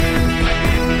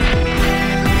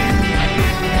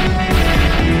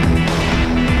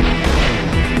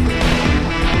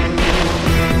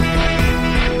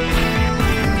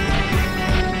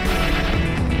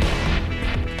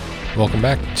Welcome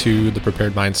back to the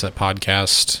Prepared Mindset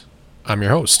Podcast. I'm your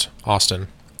host, Austin.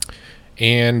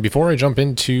 And before I jump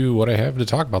into what I have to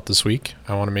talk about this week,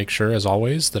 I want to make sure, as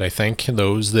always, that I thank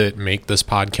those that make this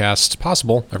podcast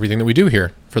possible, everything that we do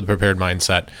here for the Prepared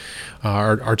Mindset.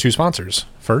 Our two sponsors.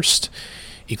 First,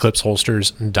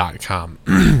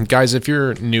 EclipseHolsters.com. Guys, if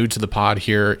you're new to the pod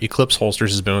here, Eclipse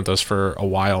Holsters has been with us for a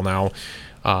while now.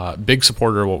 Big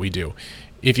supporter of what we do.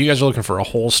 If you guys are looking for a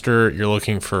holster, you're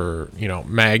looking for,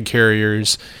 mag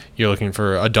carriers, you're looking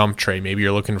for a dump tray, maybe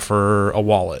you're looking for a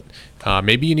wallet,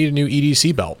 maybe you need a new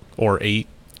EDC belt or a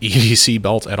EDC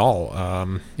belt at all.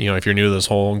 If you're new to this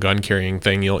whole gun carrying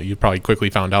thing, you probably quickly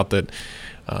found out that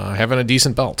having a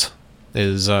decent belt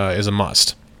is a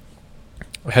must.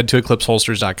 Head to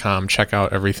EclipseHolsters.com, check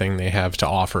out everything they have to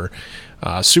offer.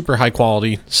 Super high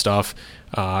quality stuff.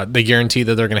 They guarantee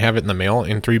that they're going to have it in the mail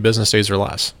in 3 business days or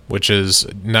less, which is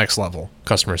next level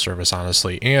customer service,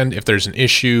 honestly. And if there's an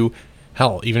issue,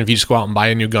 hell, even if you just go out and buy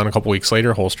a new gun a couple weeks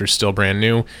later, holster's still brand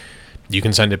new, you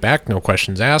can send it back, no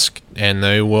questions asked, and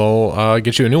they will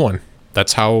get you a new one.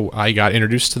 That's how I got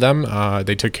introduced to them.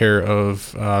 They took care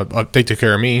of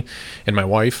me and my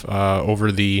wife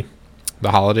over the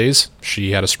holidays.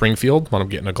 She had a Springfield, wound up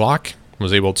getting a Glock.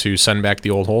 Was able to send back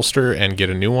the old holster and get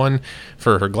a new one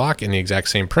for her Glock in the exact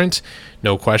same print.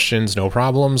 No questions, no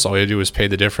problems. All you do is pay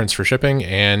the difference for shipping.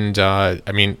 And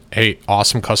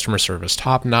awesome customer service,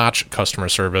 top-notch customer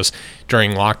service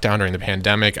during lockdown, during the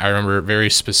pandemic. I remember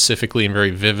very specifically and very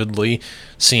vividly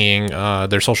seeing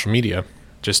their social media,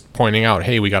 just pointing out,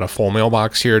 hey, we got a full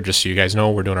mailbox here, just so you guys know,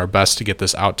 we're doing our best to get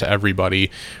this out to everybody.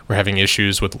 We're having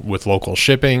issues with local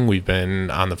shipping. We've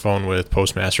been on the phone with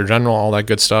Postmaster General, all that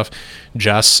good stuff.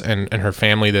 Jess and her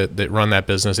family that run that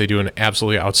business, they do an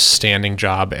absolutely outstanding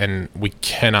job, and we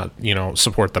cannot,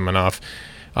 support them enough.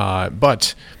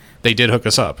 But they did hook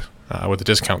us up with the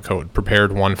discount code,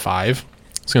 prepared15.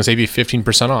 It's going to save you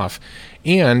 15% off.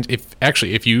 And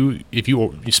if you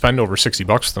spend over $60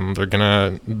 with them,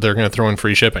 they're gonna throw in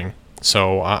free shipping.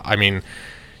 So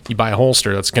you buy a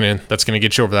holster, that's gonna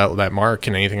get you over that mark,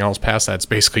 and anything else past that's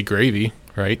basically gravy,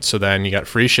 right? So then you got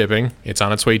free shipping. It's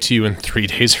on its way to you in 3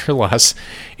 days or less,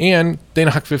 and they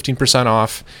knock 15%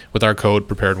 off with our code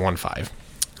prepared15.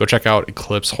 Go check out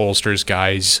Eclipse Holsters,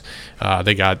 guys.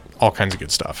 They got all kinds of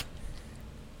good stuff.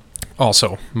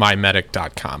 Also,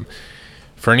 mymedic.com.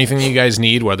 For anything you guys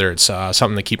need, whether it's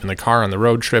something to keep in the car on the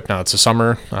road trip. Now it's the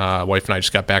summer. Wife and I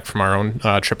just got back from our own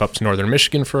trip up to northern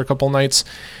Michigan for a couple nights.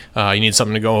 You need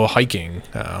something to go hiking,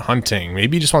 hunting.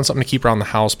 Maybe you just want something to keep around the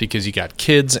house because you got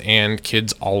kids, and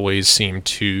kids always seem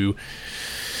to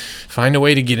find a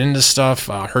way to get into stuff,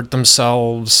 hurt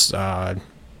themselves,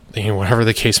 whatever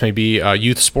the case may be.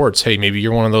 Youth sports. Hey, maybe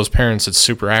you're one of those parents that's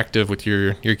super active with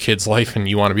your kid's life, and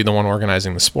you want to be the one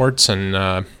organizing the sports,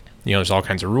 and there's all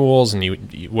kinds of rules and you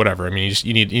whatever.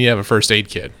 You need to have a first aid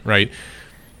kit, right?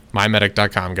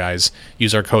 MyMedic.com, guys.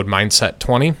 Use our code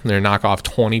Mindset20. They're knock off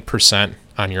 20%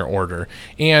 on your order.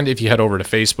 And if you head over to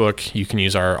Facebook, you can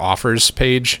use our offers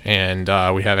page, and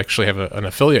we have an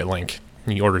affiliate link.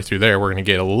 You order through there, we're going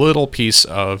to get a little piece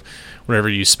of whatever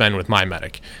you spend with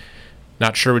MyMedic.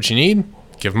 Not sure what you need?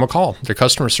 Give them a call. Their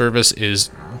customer service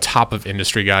is top of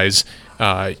industry, guys.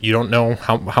 You don't know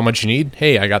how much you need?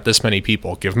 Hey, I got this many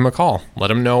people. Give them a call. Let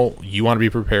them know you want to be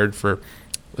prepared for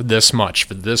this much,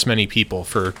 for this many people,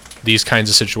 for these kinds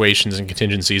of situations and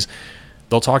contingencies.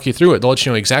 They'll talk you through it. They'll let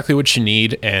you know exactly what you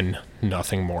need and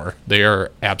nothing more. They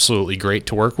are absolutely great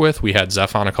to work with. We had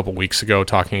Zeph on a couple weeks ago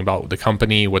talking about the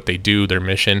company, what they do, their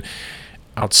mission.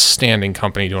 Outstanding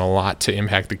company, doing a lot to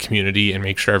impact the community and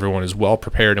make sure everyone is well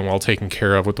prepared and well taken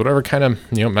care of with whatever kind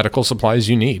of medical supplies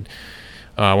you need.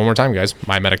 One more time, guys,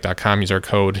 mymedic.com. Use our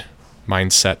code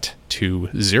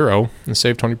mindset20 and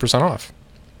save 20% off.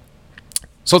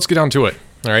 So let's get down to it.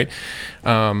 All right.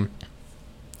 I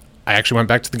actually went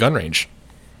back to the gun range.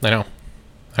 I know.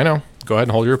 Go ahead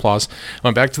and hold your applause. I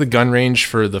went back to the gun range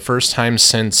for the first time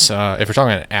since, if we're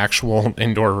talking an actual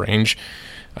indoor range,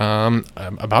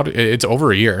 it's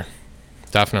over a year,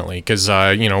 definitely, because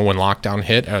when lockdown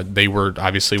hit, they were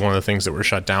obviously one of the things that were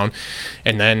shut down,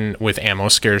 and then with ammo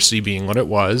scarcity being what it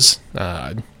was,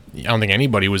 I don't think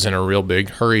anybody was in a real big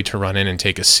hurry to run in and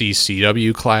take a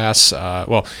CCW class.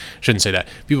 Shouldn't say that.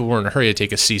 People were in a hurry to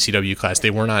take a CCW class.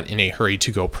 They were not in a hurry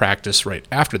to go practice right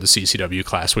after the CCW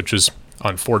class, which was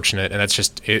unfortunate, and that's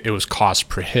just it was cost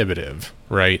prohibitive,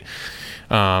 right?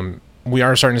 We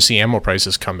are starting to see ammo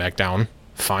prices come back down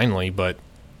finally, but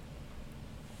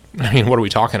what are we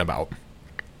talking about?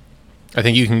 I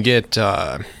think you can get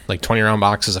like 20 round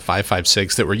boxes of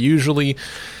 5.56 that were usually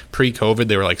pre-COVID.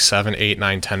 They were like $7, $8,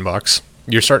 $9, $10.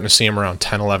 You're starting to see them around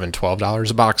 10, 11,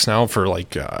 $12 a box now for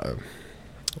like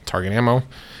target ammo,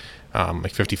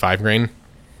 like 55 grain,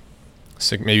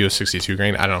 maybe it was 62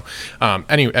 grain. I don't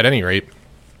know. At any rate,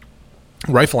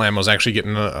 rifle ammo is actually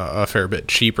getting a fair bit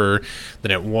cheaper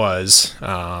than it was.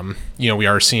 We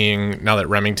are seeing now that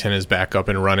Remington is back up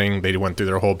and running. They went through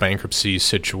their whole bankruptcy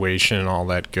situation and all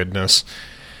that goodness.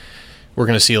 We're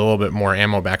going to see a little bit more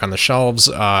ammo back on the shelves.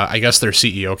 I guess their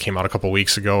CEO came out a couple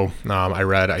weeks ago.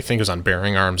 I think it was on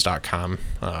bearingarms.com.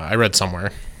 I read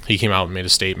somewhere. He came out and made a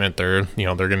statement. They're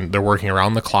working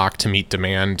around the clock to meet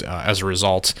demand. As a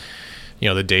result,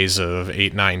 the days of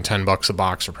 $8, $9, $10 a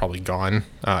box are probably gone.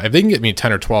 If they can get me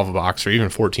 10 or 12 a box, or even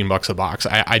 $14 a box,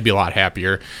 I'd be a lot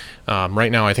happier.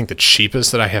 Right now, I think the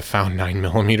cheapest that I have found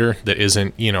 9mm that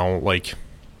isn't, like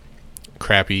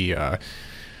crappy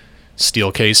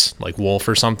steel case, like Wolf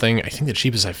or something. I think the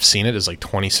cheapest I've seen it is like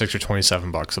 $26 or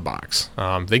 $27 a box.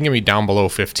 If they can get me down below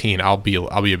 15, I'll be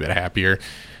a bit happier.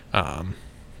 I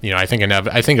think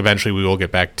eventually we will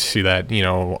get back to that,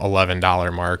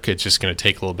 $11 mark. It's just going to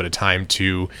take a little bit of time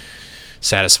to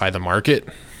satisfy the market.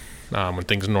 When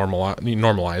things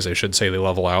normalize, I should say, they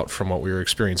level out from what we were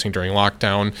experiencing during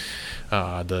lockdown.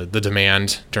 The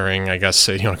demand during, I guess,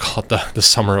 call it the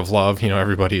summer of love.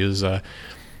 Everybody was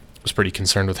pretty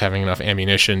concerned with having enough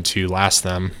ammunition to last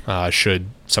them should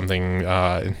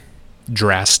something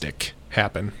drastic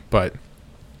happen. But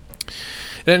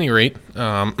at any rate,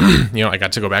 I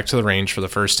got to go back to the range for the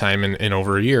first time in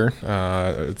over a year.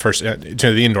 To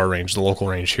the indoor range, the local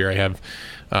range here.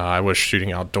 I was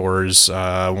shooting outdoors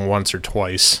once or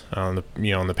twice in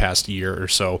the past year or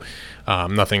so.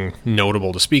 Nothing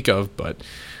notable to speak of, but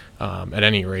at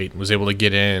any rate, was able to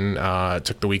get in.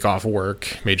 Took the week off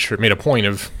work. Made a point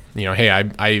of hey,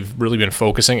 I've really been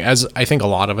focusing, as I think a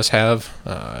lot of us have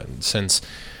since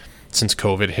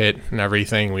COVID hit and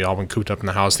everything. We all been cooped up in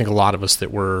the house. I think a lot of us that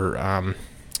were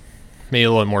maybe a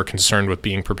little more concerned with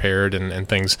being prepared and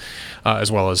things,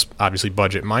 as well as obviously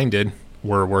budget minded,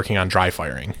 were working on dry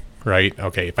firing, right?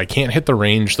 Okay, if I can't hit the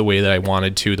range the way that I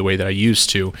wanted to, the way that I used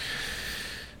to,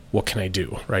 what can I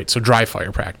do, right? So dry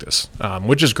fire practice,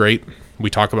 which is great. We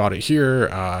talk about it here.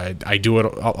 I do it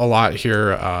a lot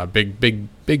here.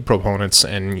 Big proponents,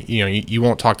 and you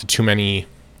won't talk to too many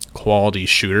quality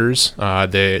shooters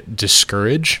that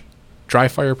discourage dry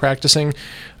fire practicing.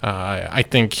 I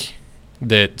think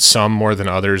that some more than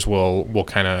others will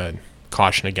kind of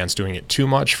caution against doing it too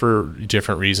much for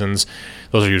different reasons.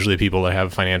 Those are usually people that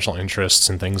have financial interests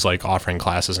in things like offering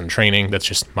classes and training. That's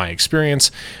just my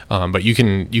experience. But you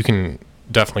can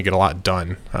definitely get a lot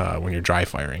done when you're dry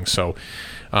firing. So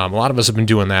a lot of us have been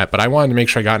doing that, but I wanted to make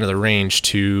sure I got into the range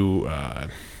to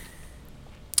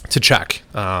check,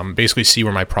 basically see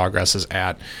where my progress is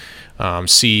at,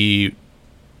 see,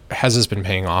 has this been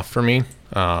paying off for me?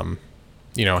 Have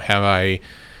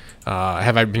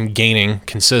I been gaining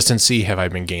consistency? Have I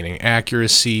been gaining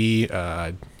accuracy?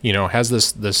 Has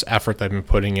this effort that I've been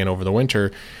putting in over the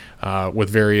winter with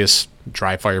various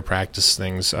dry fire practice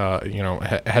things,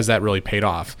 has that really paid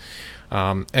off?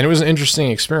 And it was an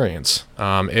interesting experience.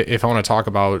 If I want to talk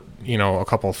about, a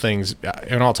couple of things,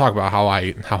 and I'll talk about how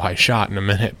I shot in a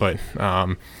minute, but,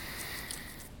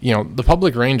 the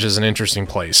public range is an interesting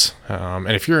place.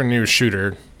 And if you're a new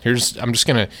shooter, I'm just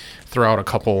going to throw out a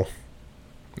couple.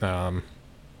 They're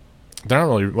not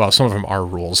really, well, some of them are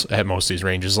rules at most of these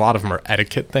ranges. A lot of them are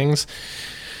etiquette things.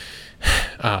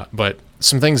 But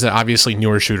some things that obviously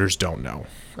newer shooters don't know.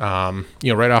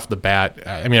 Right off the bat,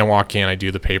 I walk in, I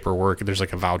do the paperwork. There's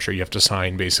like a voucher you have to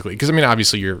sign, basically. Because,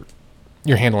 obviously you're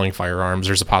handling firearms.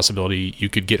 There's a possibility you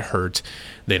could get hurt.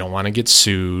 They don't want to get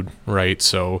sued, right?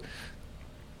 So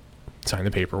sign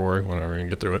the paperwork, whatever, and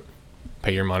get through it.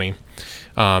 Pay your money.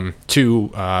 Two,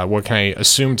 what can I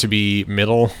assume to be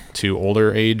middle to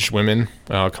older age women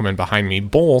coming behind me,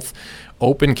 both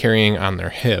open carrying on their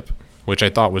hip, which I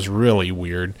thought was really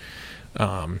weird.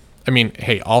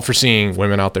 Hey, all for seeing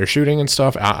women out there shooting and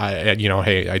stuff.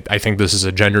 I think this is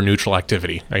a gender neutral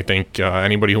activity. I think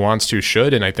anybody who wants to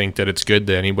should, and I think that it's good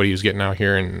that anybody who's getting out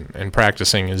here and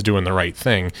practicing is doing the right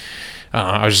thing.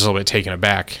 I was just a little bit taken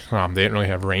aback. They didn't really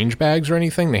have range bags or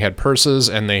anything. They had purses,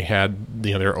 and they had,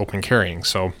 they're open carrying.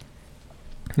 So,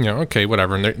 okay,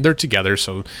 whatever. And they're together,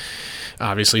 so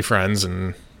obviously friends,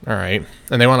 and all right.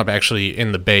 And they wound up actually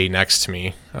in the bay next to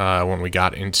me when we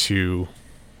got into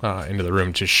the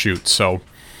room to shoot. So,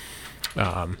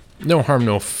 no harm,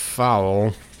 no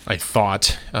foul, I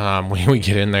thought, when we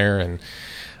get in there.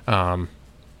 And,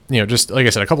 just like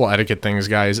I said, a couple of etiquette things,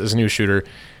 guys, as a new shooter.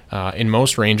 In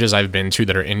most ranges I've been to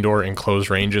that are indoor enclosed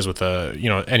ranges with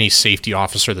any safety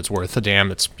officer that's worth a damn,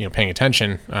 that's, paying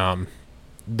attention.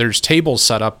 there's tables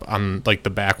set up on like the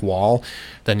back wall.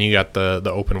 Then you got the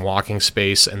open walking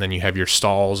space, and then you have your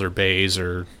stalls or bays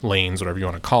or lanes, whatever you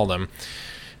want to call them.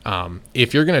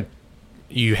 If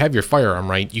you have your firearm,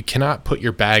 right, you cannot put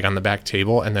your bag on the back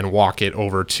table and then walk it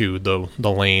over to the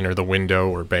lane or the window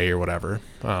or bay or whatever.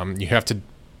 You have to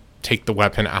take the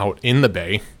weapon out in the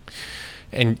bay.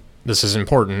 And this is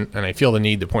important, and I feel the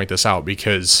need to point this out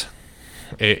because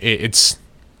it's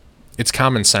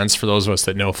common sense for those of us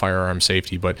that know firearm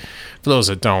safety, but for those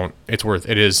that don't, it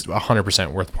is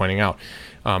 100% worth pointing out.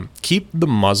 Keep the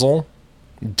muzzle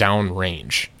down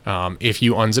range. If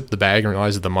you unzip the bag and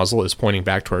realize that the muzzle is pointing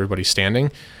back to where everybody's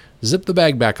standing, zip the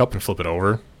bag back up and flip it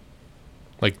over.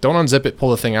 Like, don't unzip it, pull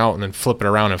the thing out, and then flip it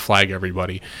around and flag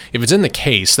everybody. If it's in the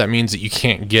case, that means that you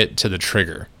can't get to the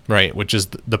trigger, right? Which is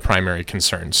the primary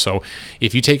concern. So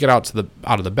if you take it out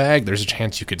of the bag, there's a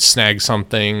chance you could snag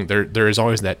something. There is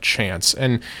always that chance.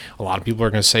 And a lot of people are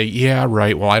going to say, yeah,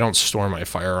 right, well, I don't store my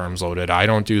firearms loaded. I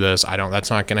don't do this. That's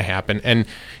not going to happen. And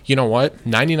you know what?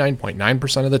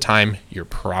 99.9% of the time, you're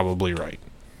probably right.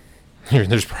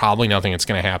 There's probably nothing that's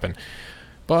going to happen.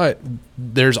 But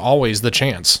there's always the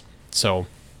chance. So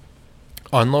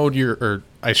unload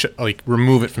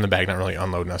remove it from the bag, not really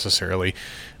unload necessarily.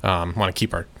 Want to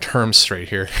keep our terms straight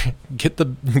here. Get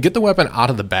the weapon out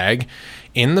of the bag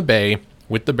in the bay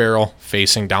with the barrel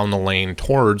facing down the lane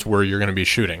towards where you're going to be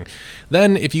shooting.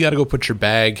 Then if you got to go put your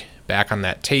bag back on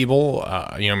that table,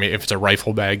 if it's a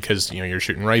rifle bag because you're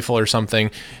shooting rifle or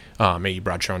something, maybe you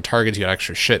brought your own targets, you got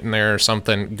extra shit in there or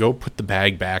something, go put the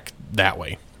bag back that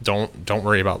way. Don't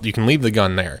worry about, you can leave the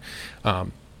gun there.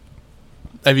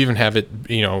 I've even have it,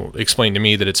 explained to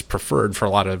me that it's preferred for a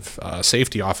lot of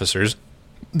safety officers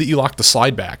that you lock the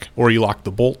slide back or you lock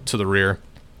the bolt to the rear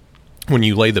when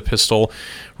you lay the pistol,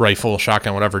 rifle,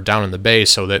 shotgun, whatever, down in the bay,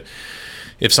 so that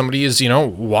if somebody is,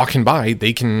 walking by,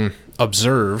 they can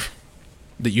observe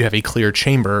that you have a clear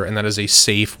chamber and that is a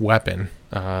safe weapon.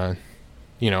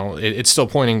 It's still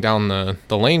pointing down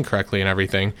the lane correctly and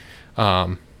everything.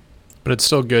 But it's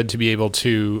still good to be able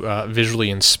to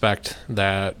visually inspect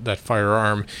that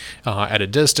firearm at a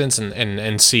distance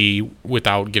and see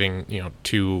without getting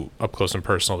too up close and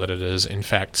personal that it is in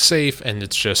fact safe, and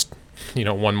it's just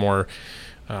one more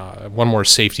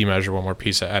safety measure, one more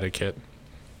piece of etiquette.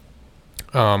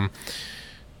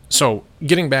 So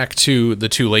getting back to the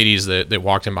two ladies that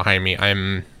walked in behind me,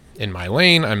 I'm in my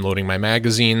lane, I'm loading my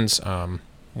magazines.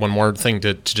 One more thing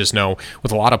to just know,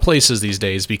 with a lot of places these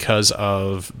days, because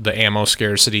of the ammo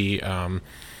scarcity,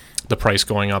 the price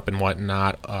going up and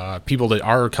whatnot, people that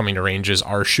are coming to ranges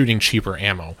are shooting cheaper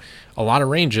ammo. A lot of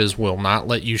ranges will not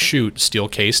let you shoot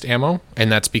steel-cased ammo,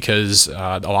 and that's because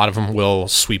a lot of them will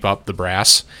sweep up the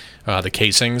brass, the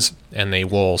casings, and they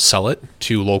will sell it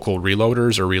to local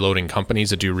reloaders or reloading companies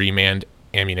that do reman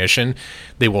ammunition.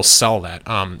 They will sell that.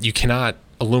 You cannot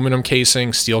aluminum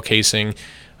casing, steel casing.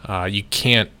 You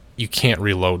can't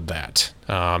reload that.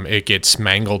 It gets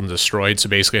mangled and destroyed, so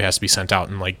basically it has to be sent out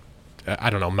and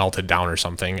melted down or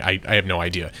something. I have no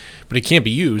idea, but it can't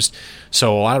be used.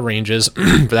 So a lot of ranges,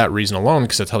 for that reason alone,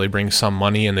 because that's how they bring some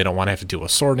money, and they don't want to have to deal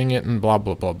with sorting it and blah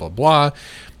blah blah blah blah.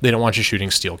 They don't want you shooting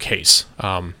steel case.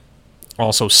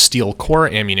 Also, steel core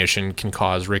ammunition can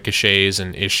cause ricochets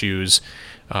and issues.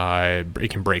 It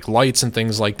can break lights and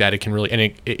things like that. It can really,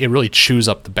 and it really chews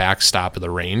up the backstop of the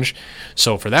range.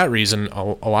 So for that reason,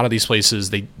 a lot of these places,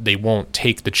 they won't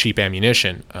take the cheap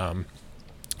ammunition.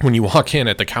 When you walk in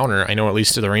at the counter, I know at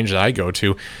least to the range that I go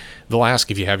to, they'll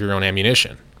ask if you have your own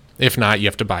ammunition. If not, you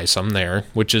have to buy some there,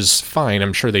 which is fine.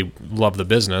 I'm sure they love the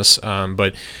business.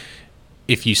 But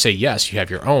if you say yes, you have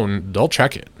your own, they'll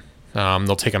check it.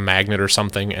 They'll take a magnet or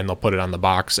something and they'll put it on the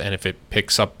box. And if it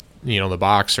picks up the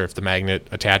box, or if the magnet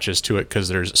attaches to it because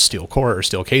there's steel core or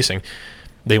steel casing,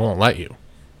 they won't let you.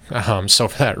 So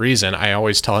for that reason, I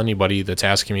always tell anybody that's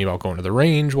asking me about going to the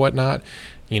range, whatnot,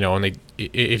 and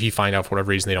if you find out for whatever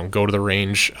reason they don't go to the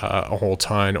range a whole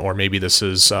ton, or maybe this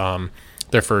is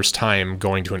their first time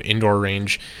going to an indoor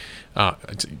range,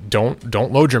 don't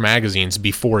load your magazines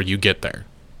before you get there.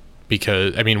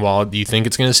 Because, while you think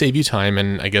it's going to save you time,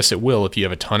 and I guess it will if you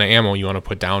have a ton of ammo you want to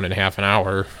put down in half an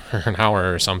hour or an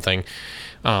hour or something,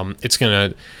 it's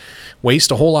going to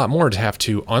waste a whole lot more to have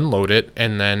to unload it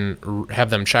and then have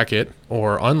them check it,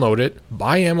 or unload it,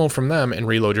 buy ammo from them, and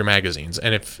reload your magazines.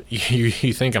 And if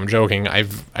you think I'm joking,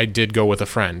 I did go with a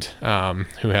friend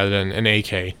who had an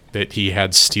AK that he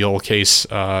had steel case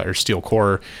or steel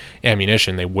core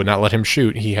ammunition. They would not let him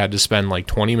shoot. He had to spend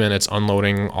 20 minutes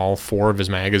unloading all 4 of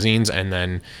his magazines and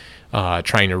then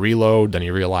trying to reload. Then he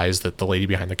realized that the lady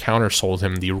behind the counter sold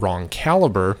him the wrong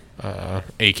caliber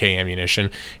AK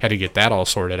ammunition. Had to get that all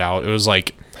sorted out. It was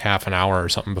like half an hour or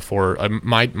something before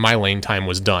my lane time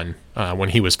was done when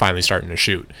he was finally starting to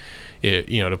shoot.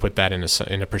 To put that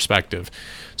into perspective.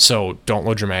 So don't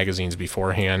load your magazines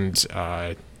beforehand.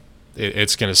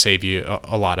 It's going to save you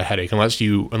a lot of headache unless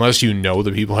you know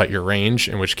the people at your range,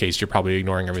 in which case you're probably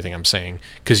ignoring everything I'm saying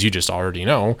because you just already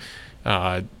know.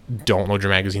 Don't load your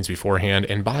magazines beforehand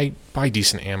and buy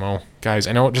decent ammo, guys.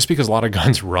 I know just because a lot of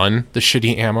guns run the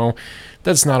shitty ammo,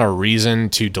 that's not a reason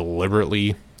to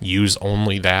deliberately use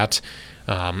only that.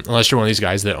 Unless you're one of these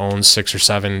guys that owns 6 or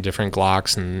 7 different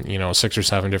Glocks and 6 or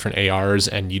 7 different ARs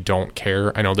and you don't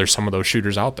care. I know there's some of those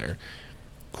shooters out there.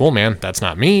 Cool, man. That's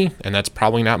not me, and that's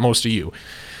probably not most of you.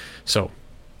 So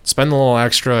spend a little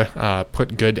extra,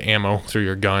 put good ammo through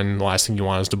your gun. The last thing you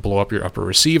want is to blow up your upper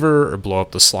receiver or blow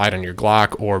up the slide on your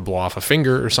Glock or blow off a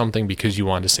finger or something because you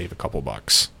wanted to save a couple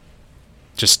bucks.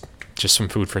 Just some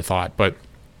food for thought. But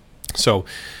so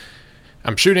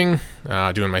I'm shooting,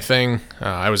 doing my thing.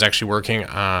 I was actually working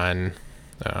on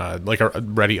like a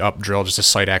ready up drill, just a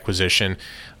site acquisition.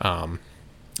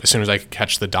 As soon as I could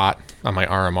catch the dot on my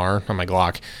RMR, on my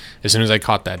Glock, as soon as I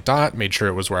caught that dot, made sure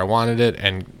it was where I wanted it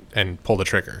and pull the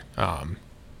trigger.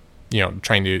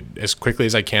 Trying to, as quickly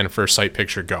as I can, first sight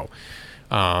picture, go.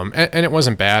 And it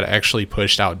wasn't bad. I actually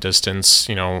pushed out distance,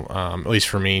 at least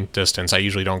for me, distance. I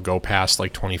usually don't go past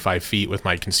like 25 feet with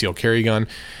my concealed carry gun.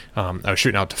 I was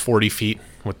shooting out to 40 feet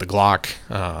with the Glock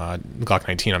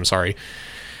 19, I'm sorry.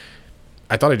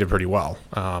 I thought I did pretty well,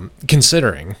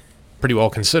 considering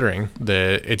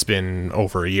that it's been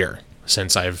over a year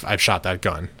since I've shot that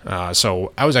gun.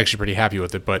 So I was actually pretty happy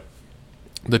with it, but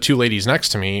the two ladies next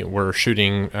to me were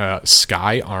shooting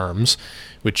Sky Arms,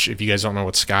 which, if you guys don't know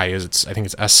what Sky is, I think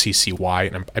it's SCCY,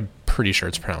 and I'm pretty sure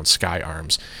it's pronounced Sky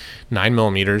Arms.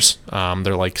 9mm.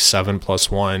 They're like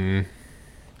 7+1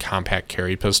 compact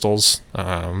carry pistols.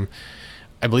 I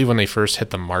believe when they first hit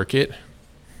the market,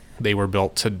 they were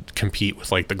built to compete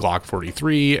with like the Glock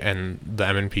 43 and the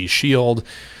M&P Shield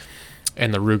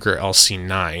and the Ruger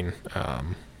LC9.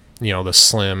 The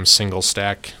slim single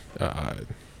stack,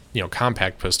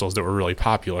 compact pistols that were really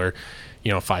popular,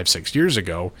 5-6 years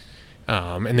ago.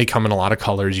 And they come in a lot of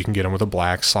colors. You can get them with a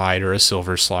black slide or a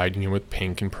silver slide, with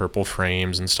pink and purple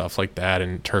frames and stuff like that,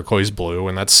 and turquoise blue.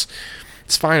 And it's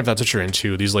fine if that's what you're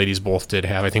into. These ladies both did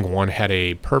have, I think one had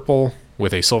a purple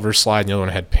with a silver slide, and the other one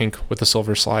had pink with a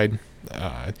silver slide.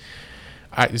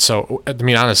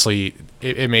 Honestly,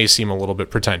 it may seem a little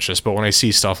bit pretentious, but when I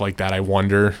see stuff like that, I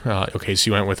wonder, okay, so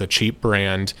you went with a cheap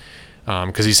brand,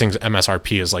 because these things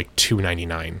MSRP is like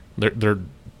 $299.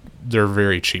 They're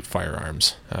very cheap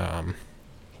firearms.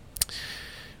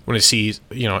 When I see,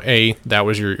 A, that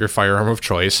was your firearm of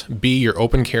choice. B, you're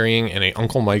open carrying in a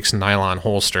Uncle Mike's nylon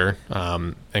holster.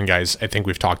 And guys, I think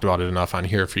we've talked about it enough on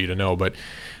here for you to know, but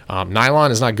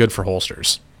nylon is not good for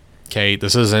holsters. Okay,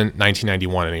 this isn't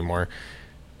 1991 anymore.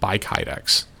 Buy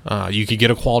Kydex. You could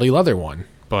get a quality leather one,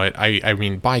 but I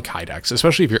mean, buy Kydex,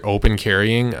 especially if you're open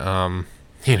carrying. That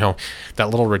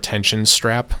little retention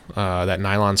strap, that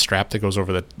nylon strap that goes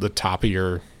over the top of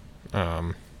your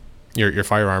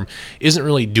firearm isn't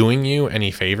really doing you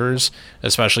any favors,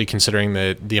 especially considering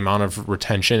the amount of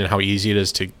retention and how easy it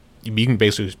is you can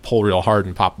basically pull real hard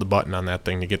and pop the button on that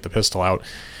thing to get the pistol out.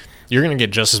 You're going to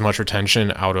get just as much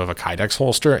retention out of a Kydex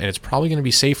holster, and it's probably going to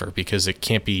be safer because it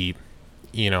can't be,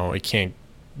 it can't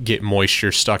get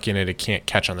moisture stuck in it. It can't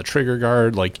catch on the trigger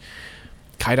guard. Like,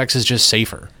 Kydex is just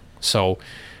safer. So,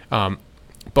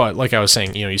 but like I was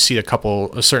saying, you see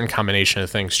a certain combination of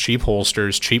things: cheap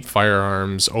holsters, cheap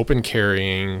firearms, open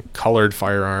carrying, colored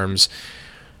firearms.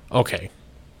 Okay,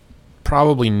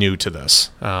 probably new to this.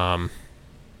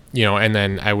 And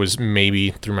then I was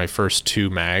maybe through my first 2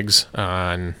 mags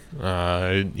on,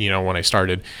 when I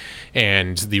started,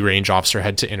 and the range officer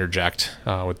had to interject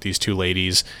with these 2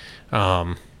 ladies. They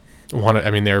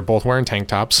were both wearing tank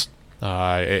tops.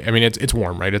 It's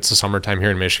warm, right? It's the summertime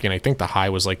here in Michigan. I think the high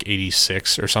was like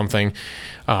 86 or something.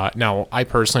 Now, I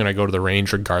personally, when I go to the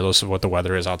range, regardless of what the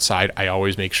weather is outside, I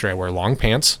always make sure I wear long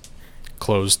pants,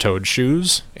 closed-toed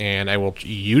shoes, and I will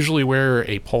usually wear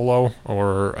a polo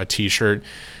or a t-shirt.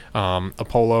 A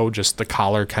polo, just the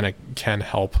collar kind of can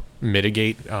help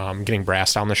mitigate getting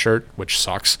brass down the shirt, which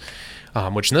sucks.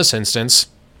 Which in this instance,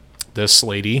 this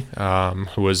lady,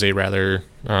 who was a rather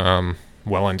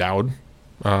well-endowed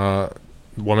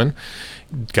woman,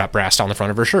 got brass down the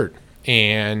front of her shirt.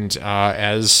 And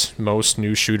as most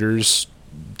new shooters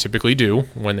typically do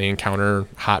when they encounter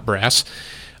hot brass,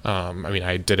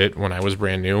 I did it when I was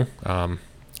brand new.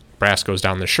 brass goes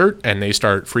down the shirt, and they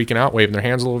start freaking out, waving their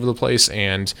hands all over the place.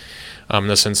 And in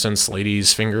this instance,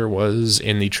 lady's finger was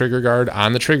in the trigger guard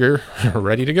on the trigger,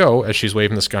 ready to go as she's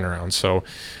waving this gun around. So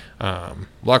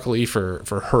luckily for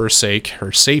her sake,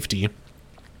 her safety,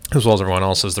 as well as everyone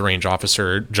else's, the range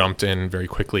officer jumped in very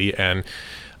quickly and,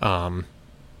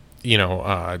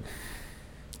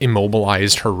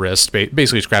 immobilized her wrist,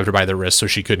 basically just grabbed her by the wrist so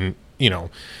she couldn't,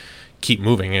 keep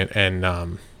moving it,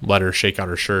 and let her shake out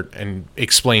her shirt, and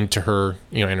explained to her,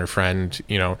 and her friend,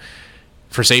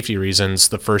 for safety reasons,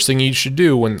 the first thing you should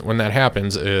do when that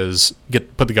happens is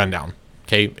put the gun down.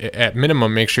 Okay, at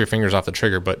minimum, make sure your finger's off the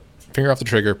trigger, but finger off the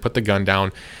trigger, put the gun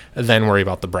down, then worry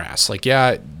about the brass. Like,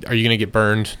 yeah, are you gonna get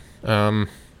burned?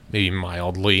 Maybe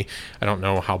mildly. I don't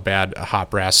know how bad a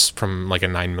hot brass from like a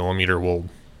 9mm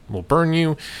will burn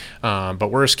you,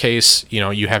 but worst case,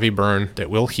 you have a burn that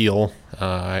will heal,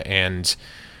 and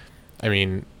I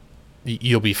mean,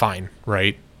 you'll be fine,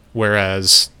 right?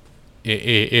 Whereas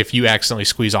if you accidentally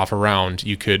squeeze off a round,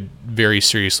 you could very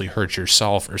seriously hurt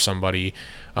yourself or somebody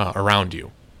around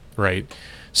you, right?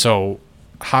 So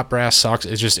hot brass sucks.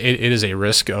 It's just it is a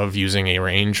risk of using a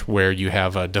range where you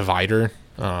have a divider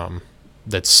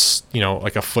that's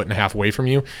like 1.5 feet away from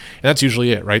you, and that's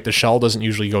usually it, right? The shell doesn't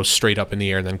usually go straight up in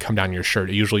the air and then come down your shirt.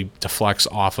 It usually deflects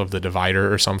off of the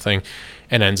divider or something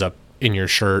and ends up in your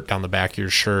shirt, down the back of your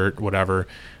shirt, whatever.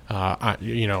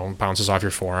 Bounces off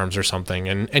your forearms or something,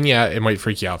 and yeah, it might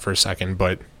freak you out for a second,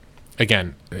 but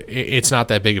again, it's not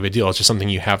that big of a deal. It's just something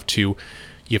you have to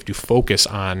focus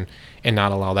on and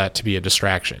not allow that to be a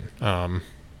distraction.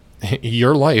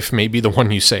 Your life may be the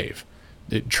one you save,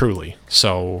 truly.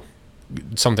 So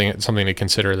something to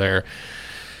consider there.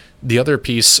 The other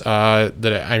piece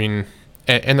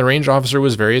and the range officer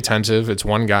was very attentive. It's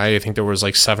one guy. I think there was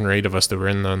like 7 or 8 of us that were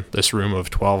in this room of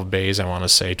 12 bays. I want to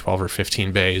say 12 or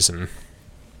 15 bays, and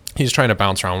he's trying to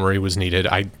bounce around where he was needed.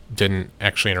 I didn't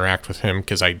actually interact with him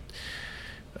because I'm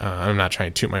not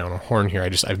trying to toot my own horn here.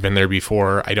 I've been there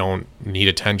before. I don't need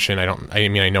attention. I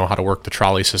know how to work the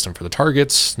trolley system for the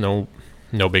targets. No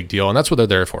big deal. And that's what they're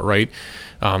there for, right?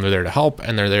 They're there to help,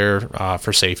 and they're there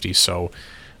for safety. So,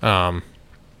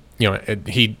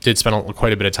 he did spend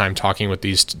quite a bit of time talking with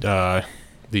these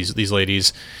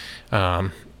ladies,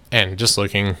 and just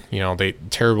looking, they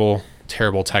terrible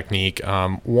technique.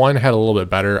 One had a little bit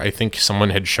better. I think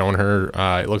someone had shown her,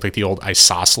 it looked like the old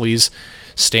isosceles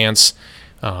stance.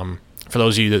 For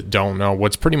those of you that don't know,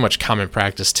 what's pretty much common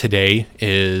practice today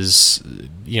is,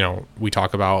 we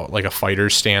talk about like a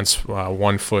fighter's stance,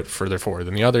 1 foot further forward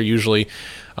than the other. Usually,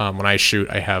 when I shoot,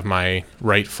 I have my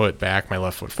right foot back, my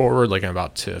left foot forward, like I'm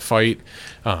about to fight.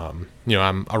 I'm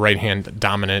a right-hand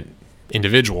dominant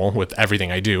individual with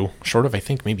everything I do, short of, I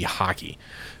think, maybe hockey.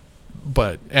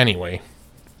 But anyway,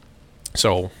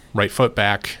 so right foot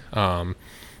back, kind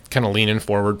of leaning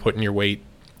forward, putting your weight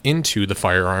into the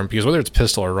firearm, because whether it's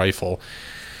pistol or rifle,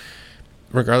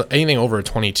 regardless, anything over a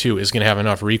 22 is going to have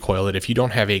enough recoil that if you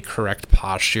don't have a correct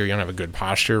posture, you don't have a good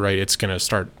posture, right, it's going to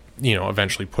start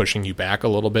eventually pushing you back a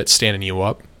little bit, standing you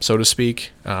up, so to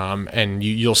speak, and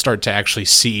you'll start to actually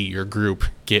see your group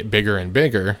get bigger and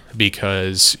bigger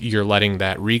because you're letting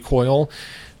that recoil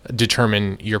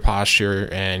determine your posture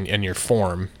and your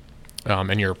form,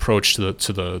 and your approach to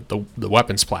the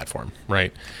weapons platform,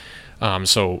 right?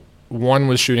 So one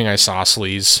was shooting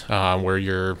isosceles,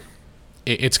 where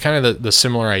it's kind of the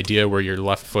similar idea where your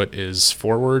left foot is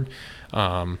forward,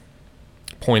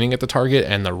 pointing at the target,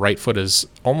 and the right foot is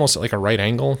almost like a right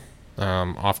angle,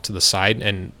 off to the side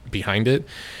and behind it.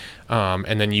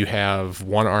 And then you have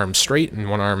one arm straight and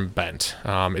one arm bent.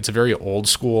 It's a very old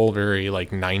school, very like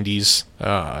 90s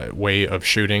way of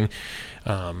shooting.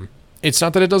 It's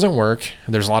not that it doesn't work.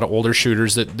 There's a lot of older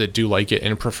shooters that do like it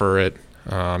and prefer it.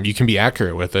 You can be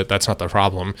accurate with it. That's not the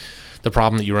problem. The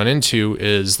problem that you run into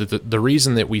is that the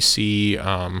reason that we see,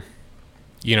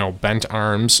 bent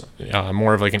arms,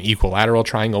 more of like an equilateral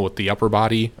triangle with the upper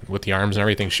body, with the arms and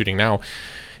everything shooting now,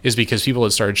 is because people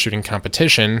that started shooting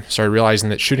competition started realizing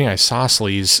that shooting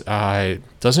isosceles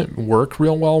doesn't work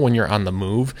real well when you're on the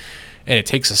move, and it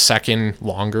takes a second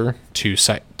longer to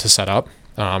set up.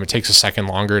 It takes a second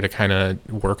longer to kind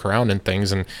of work around and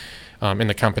things, and in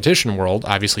the competition world,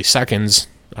 obviously seconds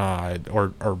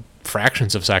or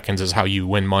fractions of seconds is how you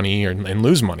win money and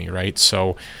lose money, right?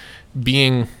 So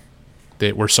being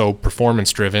that we're so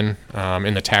performance driven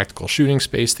in the tactical shooting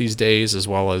space these days, as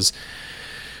well as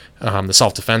the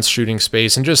self-defense shooting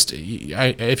space, and just,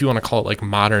 if you want to call it like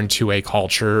modern 2A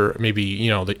culture, maybe,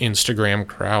 the Instagram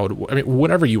crowd, I mean,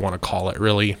 whatever you want to call it,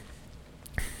 really,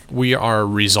 we are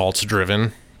results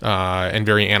driven. And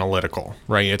very analytical,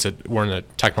 right? We're in a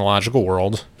technological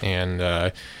world,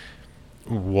 and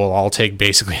we'll all take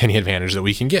basically any advantage that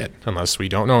we can get unless we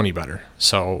don't know any better.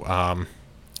 So,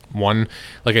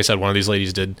 like I said, one of these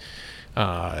ladies did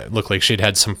look like she'd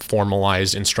had some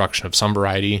formalized instruction of some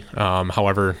variety.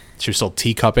 However, she was still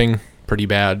teacupping pretty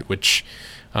bad, which,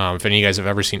 if any of you guys have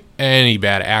ever seen any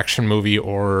bad action movie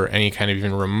or any kind of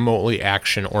even remotely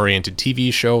action-oriented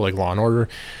TV show like Law & Order,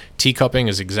 teacupping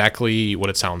is exactly what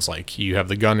it sounds like. You have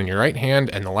the gun in your right hand,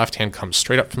 and the left hand comes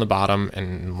straight up from the bottom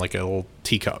and like a little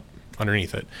teacup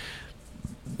underneath it.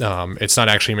 It's not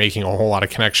actually making a whole lot of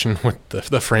connection with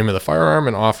the frame of the firearm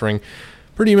and offering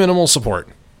pretty minimal support.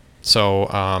 So,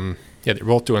 yeah, they're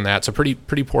both doing that. So pretty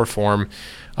poor form.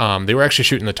 They were actually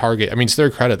shooting the target. I mean, to their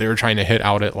credit, they were trying to hit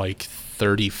out at like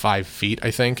 35 feet,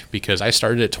 I think, because I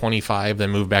started at 25,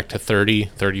 then moved back to 30,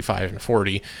 35, and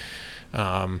 40.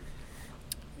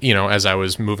 As I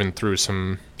was moving through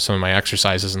some of my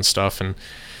exercises and stuff. And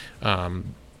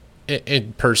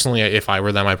it personally, if I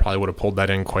were them, I probably would have pulled that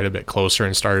in quite a bit closer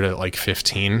and started at like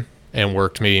 15 and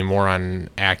worked maybe more on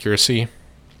accuracy.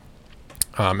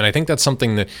 And I think that's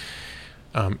something that,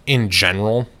 in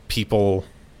general, people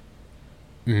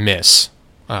miss.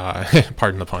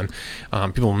 Pardon the pun.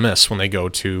 People miss when they go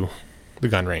to the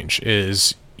gun range.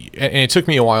 And it took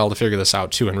me a while to figure this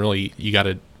out too. And really, you got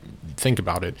to think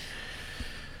about it.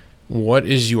 What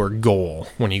is your goal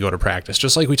when you go to practice?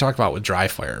 Just like we talked about with dry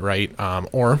fire, right?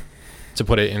 Or to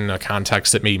put it in a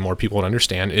context that maybe more people would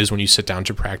understand, is when you sit down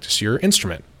to practice your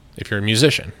instrument. If you're a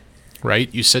musician,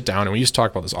 right? You sit down, and we used to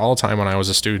talk about this all the time when I was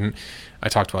a student. I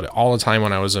talked about it all the time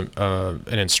when I was an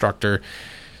instructor.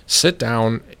 Sit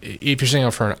down. If you're sitting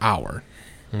down for an hour,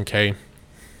 okay,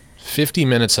 50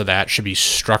 minutes of that should be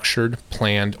structured,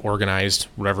 planned, organized,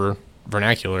 whatever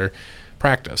vernacular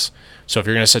practice. So if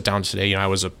you're going to sit down today, I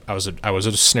was a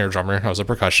snare drummer. I was a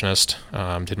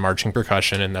percussionist, did marching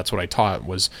percussion, and that's what I taught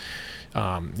was,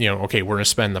 okay, we're going to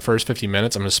spend the first 50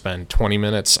 minutes. I'm going to spend 20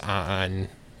 minutes on,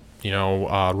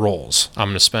 rolls. I'm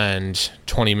going to spend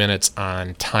 20 minutes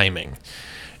on timing.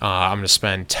 I'm going to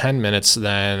spend 10 minutes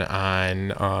then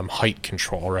on height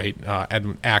control, right?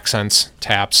 Accents,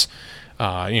 taps,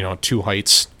 2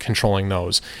 heights, controlling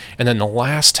those. And then the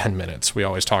last 10 minutes, we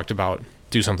always talked about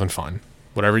do something fun.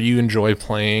 Whatever you enjoy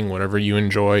playing, whatever you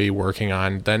enjoy working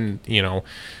on, then,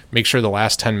 make sure the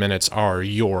last 10 minutes are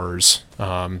yours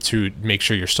to make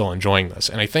sure you're still enjoying this.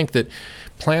 And I think that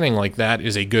planning like that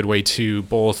is a good way to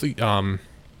both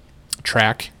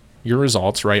track your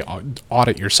results, right?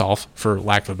 Audit yourself, for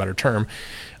lack of a better term,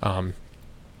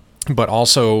 but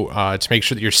also to make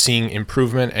sure that you're seeing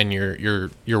improvement and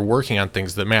you're working on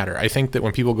things that matter. I think that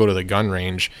when people go to the gun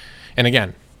range, and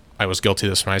again, I was guilty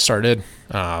of this when I started.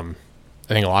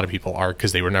 I think a lot of people are,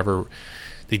 because they were never,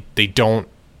 they don't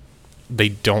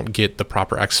get the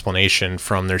proper explanation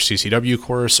from their CCW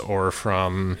course or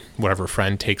from whatever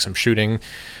friend takes them shooting.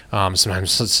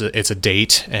 Sometimes it's a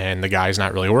date and the guy's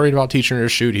not really worried about teaching her to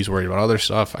shoot. He's worried about other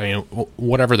stuff. I mean,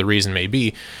 whatever the reason may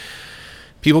be,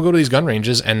 people go to these gun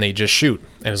ranges and they just shoot.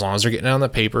 And as long as they're getting it on the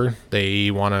paper, they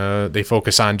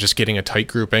focus on just getting a tight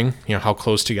grouping. How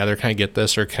close together can I get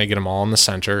this, or can I get them all in the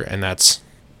center? And that's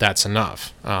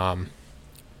enough.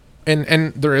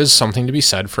 And there is something to be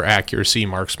said for accuracy,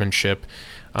 marksmanship,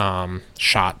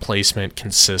 shot placement,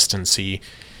 consistency.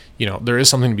 There is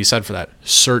something to be said for that,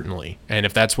 certainly. And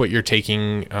if that's what you're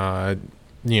taking, as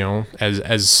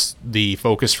the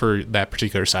focus for that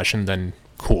particular session, then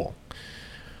cool.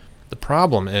 The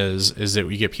problem is that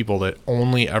we get people that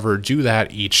only ever do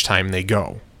that each time they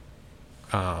go.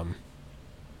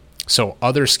 So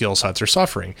other skill sets are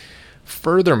suffering.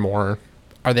 Furthermore,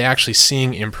 are they actually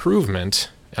seeing improvement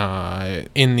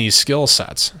in these skill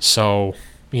sets? So,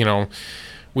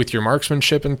 with your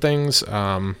marksmanship and things,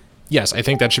 yes, I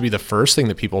think that should be the first thing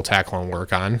that people tackle and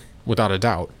work on, without a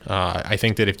doubt. I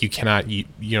think that if you cannot,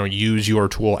 use your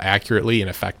tool accurately and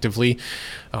effectively,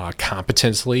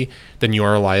 competently, then you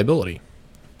are a liability.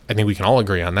 I think we can all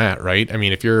agree on that, right? I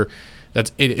mean,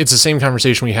 it's the same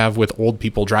conversation we have with old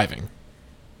people driving.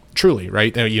 Truly,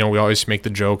 right? We always make the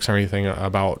jokes and everything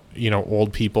about,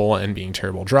 old people and being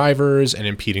terrible drivers and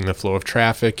impeding the flow of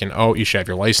traffic, and, you should have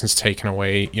your license taken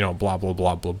away, blah, blah,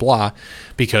 blah, blah, blah.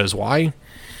 Because why?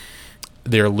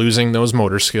 They're losing those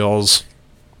motor skills,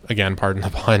 again, pardon the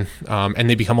pun, and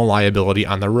they become a liability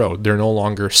on the road. They're no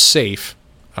longer safe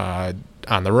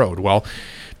on the road. Well,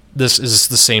 this is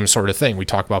the same sort of thing. We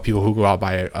talk about people who go out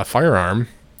buy a firearm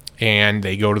and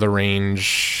they go to the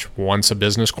range once a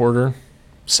business quarter,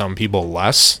 some people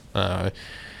less,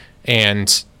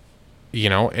 and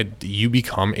you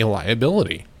become a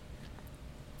liability.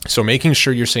 So making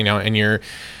sure you're sitting out and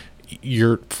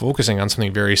you're focusing on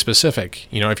something very specific.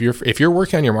 If you're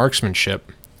working on your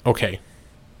marksmanship, okay,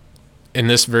 in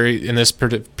this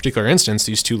particular instance,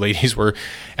 these two ladies were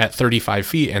at 35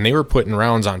 feet and they were putting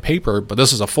rounds on paper, but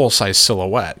this is a full-size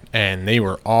silhouette and they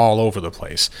were all over the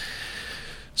place.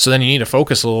 So then you need to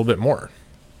focus a little bit more.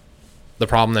 The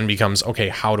problem then becomes, okay,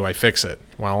 how do I fix it?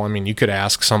 Well, I mean, you could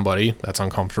ask somebody. That's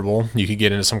uncomfortable. You could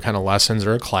get into some kind of lessons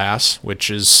or a class,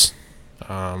 which is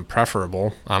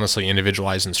preferable, honestly,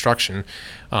 individualized instruction,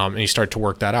 and you start to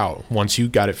work that out. Once you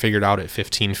got it figured out at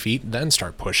 15 feet, then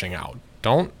start pushing out.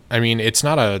 It's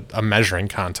not a measuring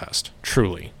contest,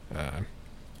 truly.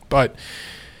 But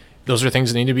those are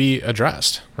things that need to be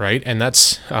addressed, right? And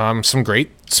that's some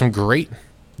great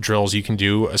drills you can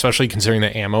do, especially considering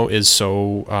that ammo is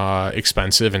so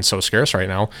expensive and so scarce right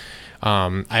now.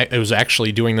 I was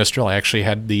actually doing this drill. I actually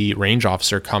had the range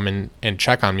officer come in and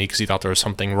check on me because he thought there was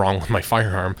something wrong with my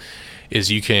firearm.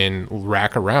 Is you can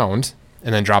rack around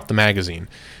and then drop the magazine.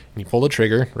 And you pull the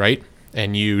trigger, right?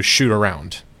 And you shoot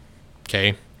around.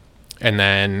 Okay. And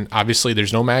then obviously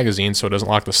there's no magazine, so it doesn't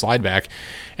lock the slide back.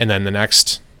 And then the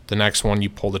next one, you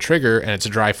pull the trigger and it's a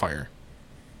dry fire,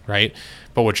 right?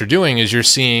 But what you're doing is you're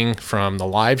seeing from the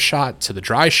live shot to the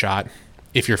dry shot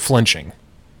if you're flinching.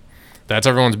 That's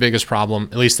everyone's biggest problem,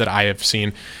 at least that I have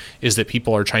seen, is that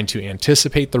people are trying to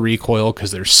anticipate the recoil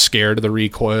because they're scared of the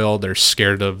recoil. They're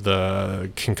scared of the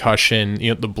concussion,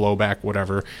 the blowback,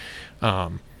 whatever.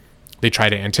 They try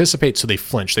to anticipate, so they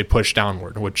flinch. They push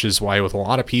downward, which is why with a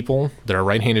lot of people that are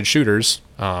right-handed shooters,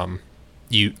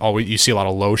 you see a lot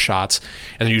of low shots,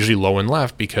 and they're usually low and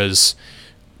left because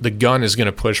the gun is going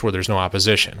to push where there's no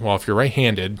opposition. Well, if you're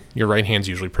right-handed, your right hand's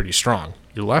usually pretty strong.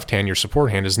 Your left hand, your support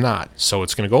hand, is not. So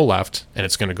it's going to go left, and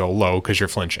it's going to go low because you're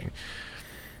flinching.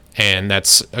 And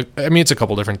that's, it's a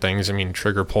couple different things.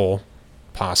 Trigger pull,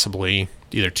 possibly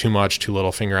either too much, too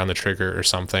little finger on the trigger or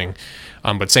something.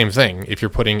 But same thing. If you're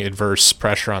putting adverse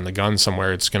pressure on the gun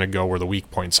somewhere, it's going to go where the weak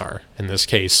points are. In this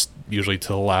case, usually to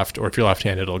the left, or if you're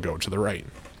left-handed, it'll go to the right.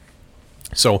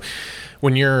 So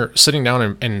when you're sitting down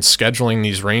and scheduling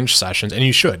these range sessions, and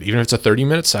you should, even if it's a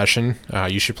 30-minute session,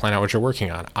 you should plan out what you're working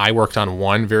on. I worked on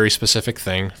one very specific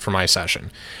thing for my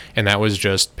session, and that was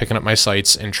just picking up my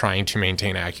sights and trying to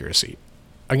maintain accuracy.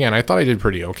 Again, I thought I did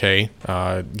pretty okay,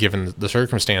 given the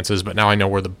circumstances, but now I know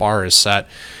where the bar is set.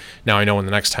 Now I know when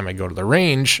the next time I go to the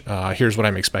range, here's what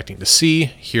I'm expecting to see,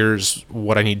 here's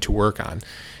what I need to work on.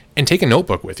 And take a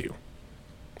notebook with you.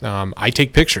 I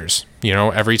take pictures.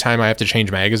 Every time I have to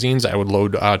change magazines, I would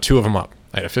load 2 of them up.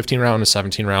 I had a 15 round and a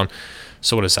 17 round.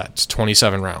 So what is that? It's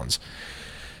 27 rounds.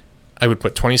 I would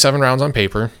put 27 rounds on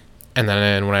paper, and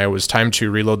then when I was time to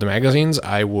reload the magazines,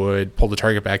 I would pull the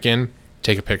target back in,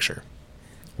 take a picture.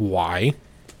 Why?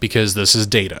 Because this is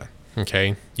data.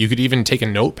 Okay. You could even take a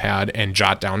notepad and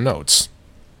jot down notes.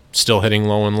 Still hitting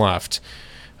low and left.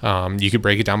 You could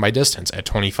break it down by distance. At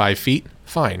 25 feet,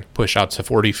 fine. Push out to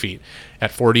 40 feet.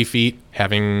 At 40 feet,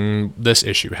 having this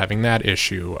issue, having that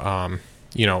issue,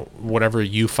 whatever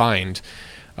you find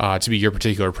to be your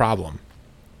particular problem.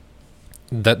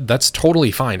 That's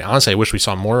totally fine. Honestly, I wish we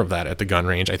saw more of that at the gun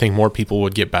range. I think more people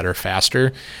would get better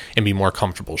faster and be more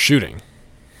comfortable shooting.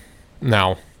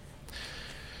 Now,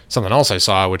 something else I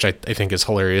saw, which I think is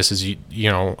hilarious, is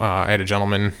I had a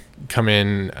gentleman come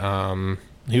in. I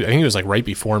think he was like right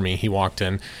before me. He walked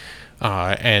in,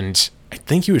 and I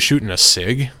think he was shooting a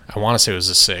SIG. I want to say it was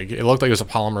a SIG. It looked like it was a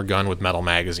polymer gun with metal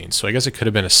magazines. So I guess it could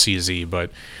have been a CZ, but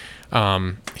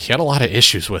he had a lot of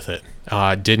issues with it.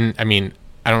 I don't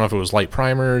know if it was light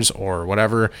primers or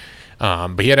whatever,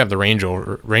 but he had to have the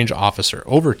range officer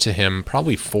over to him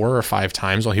probably 4 or 5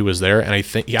 times while he was there, and I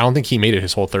don't think he made it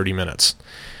his whole 30 minutes.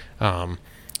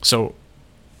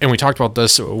 And we talked about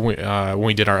this when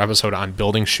we did our episode on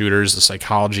building shooters, the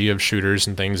psychology of shooters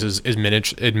and things is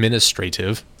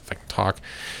administrative, if I can talk,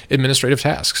 administrative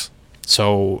tasks.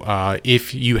 So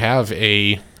if you have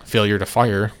a failure to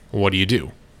fire, what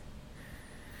do?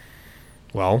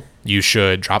 Well, you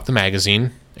should drop the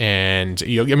magazine and,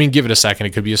 give it a second. It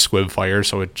could be a squib fire,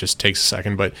 so it just takes a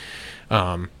second, but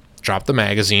drop the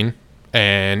magazine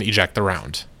and eject the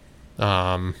round.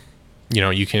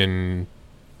 You can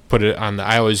put it on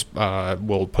I always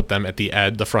will put them at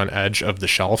the front edge of the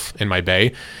shelf in my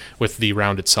bay with the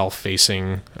round itself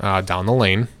facing down the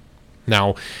lane.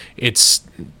 Now, it's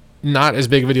not as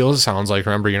big of a deal as it sounds like.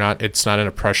 Remember, it's not in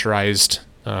a pressurized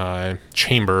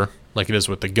chamber like it is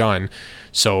with the gun.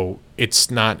 So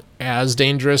it's not as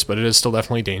dangerous, but it is still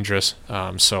definitely dangerous.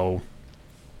 So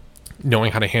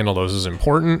knowing how to handle those is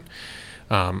important.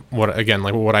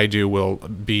 What I do will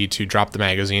be to drop the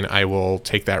magazine. I will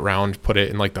take that round, put it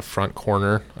in like the front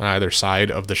corner on either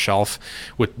side of the shelf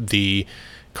with the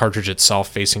cartridge itself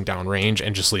facing downrange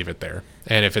and just leave it there.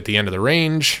 And if at the end of the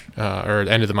range or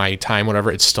the end of my time,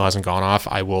 whatever, it still hasn't gone off,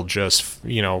 I will just,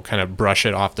 kind of brush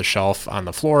it off the shelf on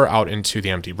the floor out into the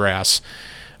empty brass.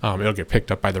 It'll get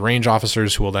picked up by the range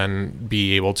officers, who will then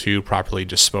be able to properly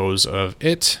dispose of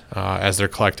it as they're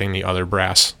collecting the other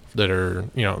brass that are,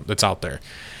 that's out there.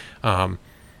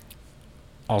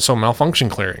 Also, malfunction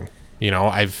clearing.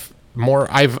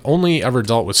 I've only ever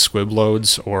dealt with squib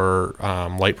loads or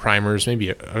light primers maybe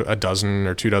a dozen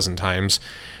or 2 dozen times,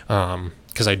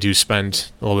 because I do spend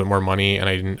a little bit more money, and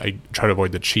I try to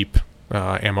avoid the cheap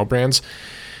ammo brands.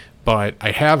 But I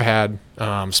have had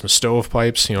some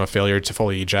stovepipes, a failure to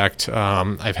fully eject.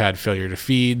 I've had failure to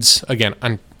feeds,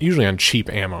 again, usually on cheap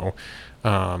ammo.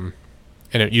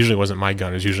 And it usually wasn't my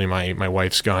gun. It was usually my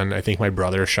wife's gun. I think my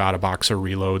brother shot a box of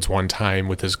reloads one time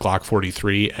with his Glock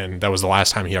 43, and that was the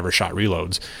last time he ever shot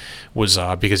reloads, was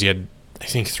because he had, I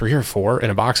think, 3 or 4 in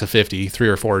a box of 50. 3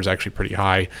 or 4 is actually pretty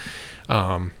high.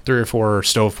 3 or 4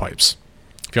 stovepipes.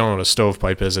 If you don't know what a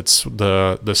stovepipe is, it's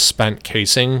the spent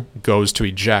casing goes to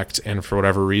eject, and for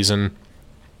whatever reason,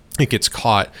 it gets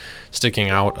caught sticking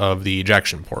out of the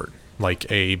ejection port, like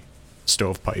a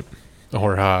stovepipe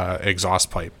or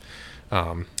exhaust pipe.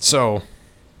 So,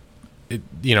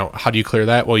 how do you clear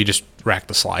that? Well, you just rack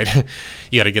the slide.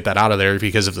 You got to get that out of there,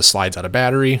 because if the slide's out of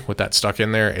battery with that stuck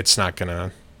in there, it's not you're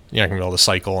not gonna be able to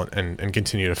cycle and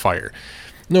continue to fire.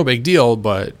 No big deal,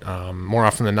 but more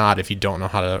often than not, if you don't know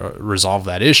how to resolve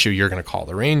that issue, you're going to call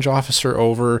the range officer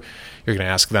over. You're going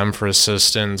to ask them for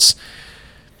assistance.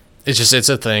 It's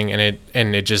a thing, and it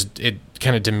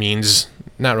kind of demeans,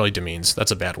 not really demeans,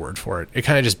 that's a bad word for it. It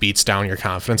kind of just beats down your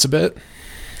confidence a bit.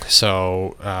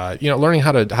 So, learning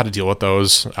how to deal with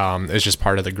those is just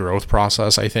part of the growth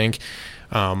process, I think.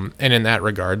 And in that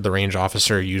regard, the range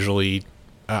officer usually,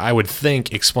 I would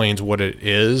think, explains what it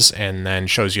is and then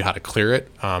shows you how to clear it.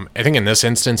 I think in this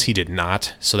instance, he did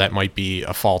not, so that might be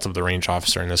a fault of the range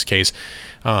officer in this case.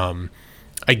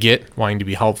 I get wanting to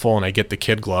be helpful, and I get the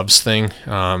kid gloves thing,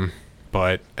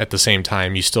 but at the same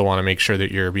time, you still want to make sure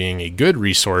that you're being a good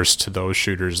resource to those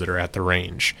shooters that are at the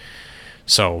range.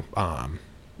 So,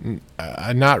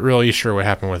 I'm not really sure what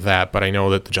happened with that, but I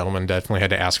know that the gentleman definitely had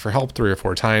to ask for help 3 or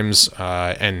 4 times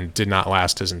and did not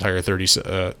last his entire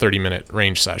 30-minute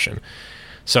range session.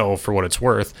 So for what it's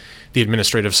worth, the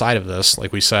administrative side of this,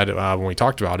 like we said when we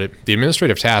talked about it, the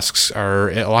administrative tasks are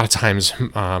a lot of times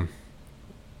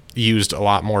used a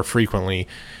lot more frequently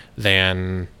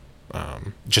than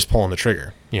just pulling the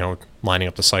trigger, lining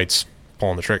up the sights,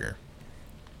 pulling the trigger.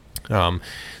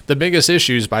 The biggest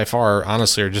issues by far,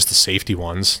 honestly, are just the safety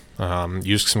ones.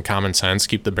 Use some common sense,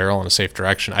 keep the barrel in a safe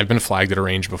direction. I've been flagged at a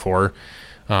range before.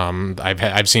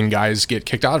 I've seen guys get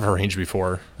kicked out of a range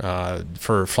before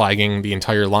for flagging the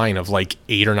entire line of like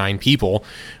 8 or 9 people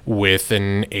with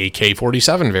an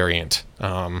AK-47 variant.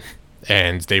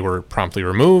 And they were promptly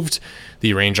removed.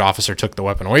 The range officer took the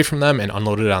weapon away from them and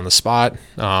unloaded it on the spot,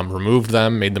 removed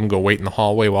them, made them go wait in the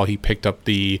hallway while he picked up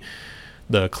the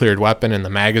cleared weapon and the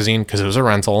magazine, because it was a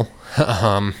rental,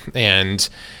 and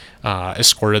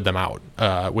escorted them out,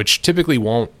 which typically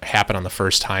won't happen on the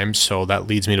first time. So that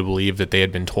leads me to believe that they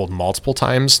had been told multiple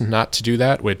times not to do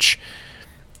that, which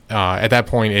at that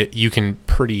point, you can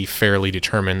pretty fairly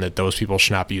determine that those people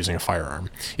should not be using a firearm.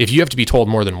 If you have to be told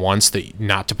more than once that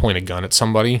not to point a gun at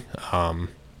somebody,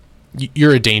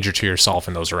 you're a danger to yourself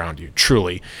and those around you,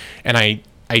 truly. And I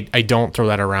don't throw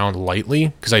that around lightly,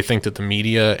 because I think that the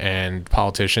media and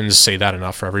politicians say that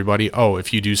enough for everybody. Oh,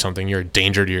 if you do something, you're a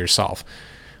danger to yourself.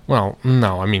 Well,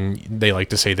 no, I mean, they like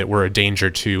to say that we're a danger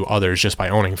to others just by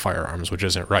owning firearms, which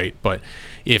isn't right. But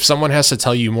if someone has to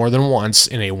tell you more than once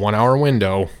in a 1-hour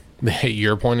window that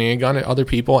you're pointing a gun at other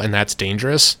people and that's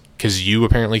dangerous because you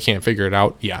apparently can't figure it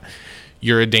out, yeah,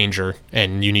 you're a danger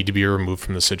and you need to be removed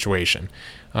from the situation.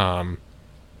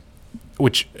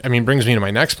 Which, I mean, brings me to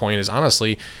my next point is,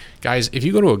 honestly, guys, if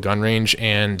you go to a gun range,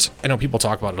 and I know people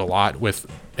talk about it a lot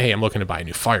with, hey, I'm looking to buy a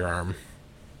new firearm.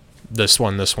 This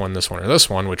one, or this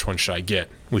one, which one should I get?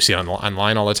 We see it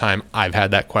online all the time. I've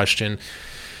had that question.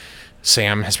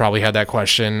 Sam has probably had that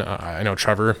question. I know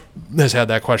Trevor has had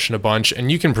that question a bunch,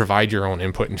 and you can provide your own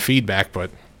input and feedback,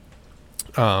 but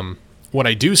what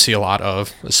I do see a lot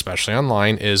of, especially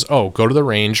online, is, go to the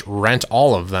range, rent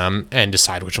all of them, and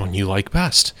decide which one you like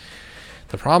best.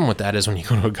 The problem with that is when you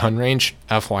go to a gun range,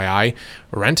 FYI,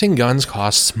 renting guns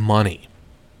costs money.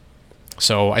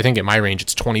 So I think at my range,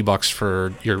 it's $20 for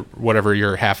whatever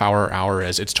your hour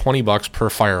is. It's $20 per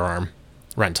firearm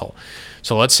rental.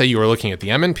 So let's say you were looking at the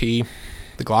M&P,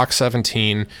 the Glock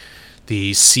 17,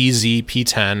 the CZ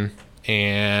P10,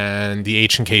 and the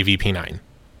H&K VP9,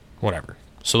 whatever.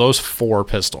 So those 4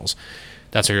 pistols.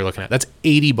 That's what you're looking at. That's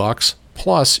 $80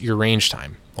 plus your range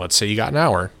time. Let's say you got an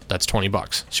hour, that's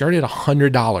 $20. So you're already at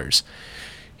 $100.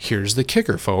 Here's the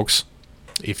kicker, folks.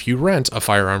 If you rent a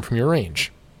firearm from your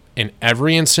range, in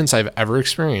every instance I've ever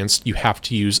experienced, you have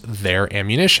to use their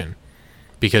ammunition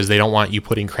because they don't want you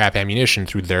putting crap ammunition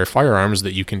through their firearms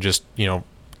that you can just,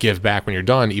 give back when you're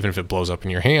done, even if it blows up in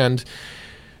your hand.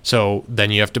 So then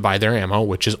you have to buy their ammo,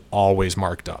 which is always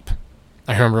marked up.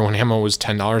 I remember when ammo was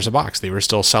 $10 a box, they were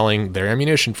still selling their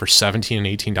ammunition for $17 and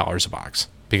 $18 a box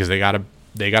because they gotta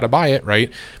buy it,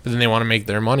 right? But then they want to make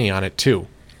their money on it too.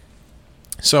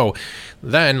 So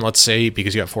then let's say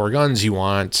because you got 4 guns, you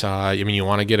want you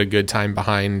want to get a good time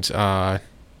behind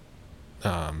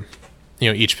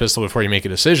each pistol before you make a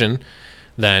decision.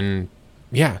 Then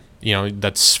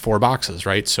that's 4 boxes,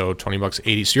 right? So $20,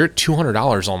 80. So you're at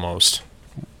 $200 almost.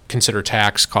 Consider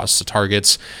tax, costs of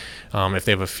targets. If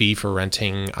they have a fee for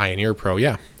renting Eye and Ear Pro,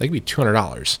 they could be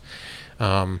 $200.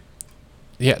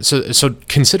 So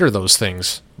consider those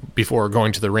things before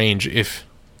going to the range if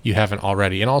you haven't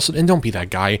already. And don't be that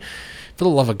guy. For the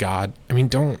love of God, I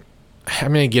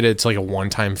get it, it's like a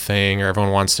one-time thing, or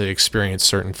everyone wants to experience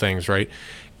certain things, right?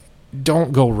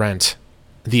 Don't go rent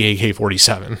the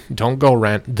AK-47. Don't go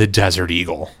rent the Desert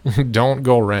Eagle. Don't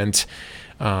go rent,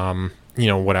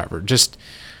 whatever. Just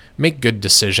make good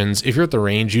decisions. If you're at the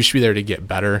range, you should be there to get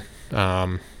better.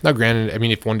 Now, granted,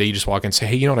 if one day you just walk in and say,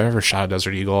 hey, I've never shot a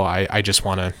Desert Eagle. I just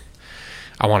want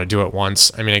to do it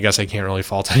once. I guess I can't really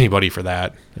fault anybody for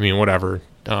that. Whatever.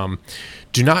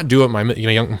 Do not do it.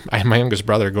 My youngest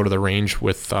brother go to the range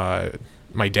with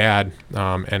my dad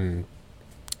and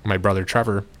my brother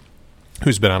Trevor,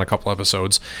 who's been on a couple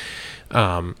episodes,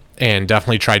 and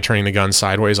definitely tried turning the gun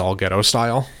sideways, all ghetto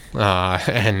style,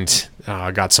 and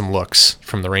got some looks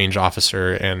from the range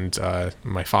officer and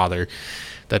my father.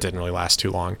 That didn't really last too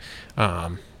long.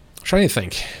 I'm trying to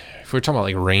think. If we're talking about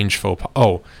like range faux pas.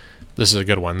 Oh, this is a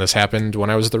good one. This happened when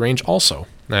I was at the range also.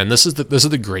 And this is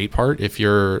the great part. If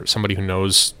you're somebody who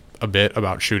knows a bit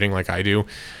about shooting like I do,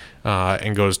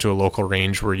 and goes to a local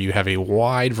range where you have a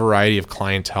wide variety of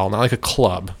clientele, not like a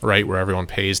club, right, where everyone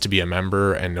pays to be a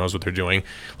member and knows what they're doing,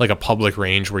 like a public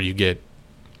range where you get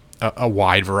a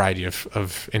wide variety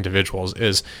of individuals,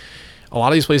 is a lot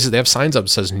of these places, they have signs up that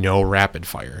says no rapid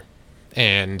fire.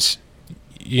 And,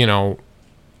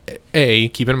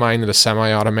 keep in mind that a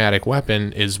semi-automatic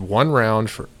weapon is 1 round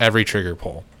for every trigger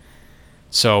pull.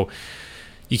 So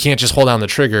you can't just hold down the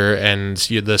trigger and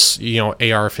this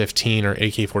AR-15 or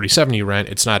AK-47 you rent,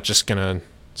 it's not just going to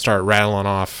start rattling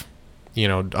off,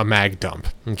 a mag dump.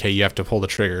 Okay, you have to pull the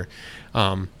trigger.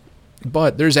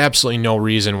 But there's absolutely no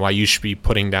reason why you should be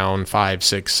putting down 5,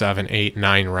 6, 7, 8,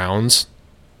 9 rounds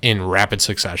in rapid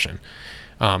succession.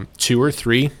 2 or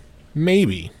 3,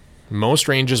 maybe. Most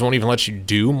ranges won't even let you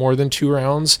do more than 2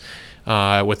 rounds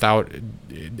without,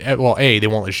 they won't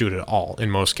let you do it at all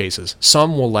in most cases.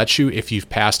 Some will let you if you've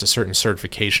passed a certain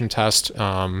certification test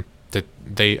that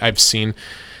I've seen.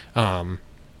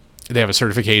 They have a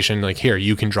certification like, here,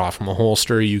 you can draw from a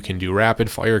holster, you can do rapid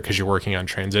fire because you're working on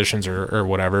transitions or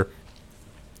whatever.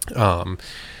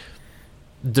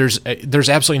 There's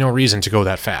absolutely no reason to go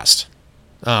that fast.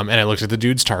 And I looked at the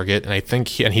dude's target, and I think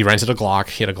he rented a Glock.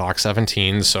 He had a Glock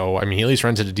 17, so he at least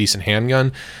rented a decent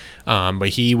handgun. But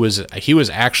he was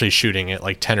actually shooting at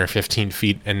like 10 or 15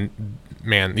 feet, and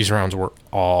man, these rounds were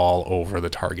all over the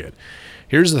target.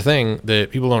 Here's the thing that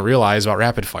people don't realize about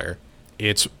rapid fire: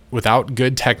 it's without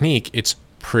good technique, it's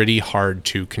pretty hard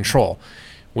to control.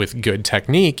 With good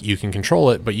technique, you can control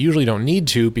it, but you usually don't need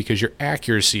to because your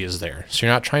accuracy is there. So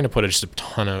you're not trying to put just a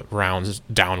ton of rounds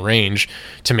down range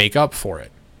to make up for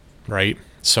it, right?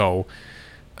 So,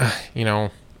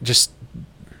 just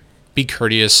be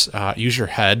courteous, use your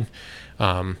head.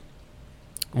 One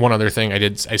other thing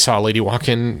I saw a lady walk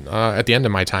in at the end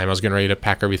of my time. I was getting ready to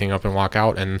pack everything up and walk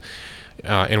out, and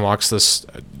in walks this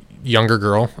younger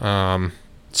girl,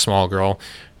 small girl,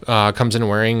 comes in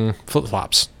wearing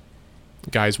flip-flops.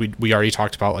 Guys, we already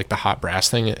talked about like the hot brass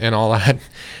thing and all that.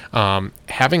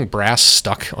 Having brass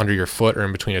stuck under your foot or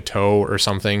in between a toe or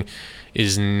something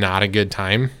is not a good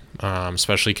time,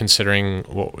 especially considering,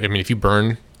 if you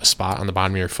burn a spot on the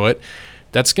bottom of your foot,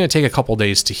 that's going to take a couple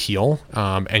days to heal,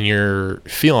 and you're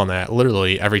feeling that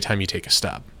literally every time you take a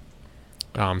step.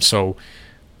 So,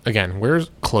 again, wear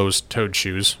closed-toed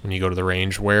shoes when you go to the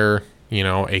range. Wear,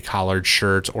 a collared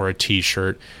shirt or a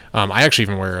t-shirt. I actually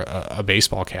even wear a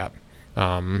baseball cap.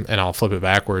 And I'll flip it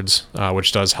backwards,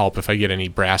 which does help if I get any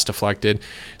brass deflected.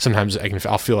 Sometimes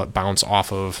I'll feel it bounce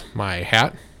off of my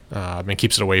hat and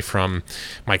keeps it away from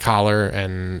my collar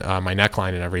and my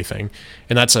neckline and everything.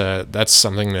 And that's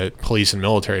something that police and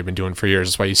military have been doing for years.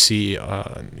 That's why you see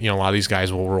a lot of these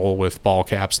guys will roll with ball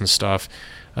caps and stuff.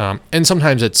 And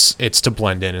sometimes it's to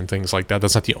blend in and things like that.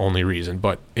 That's not the only reason,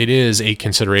 but it is a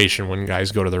consideration when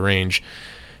guys go to the range.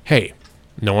 Hey,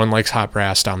 no one likes hot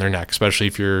brass down their neck, especially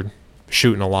if you're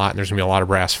shooting a lot and there's gonna be a lot of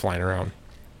brass flying around.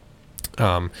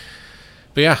 But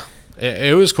yeah,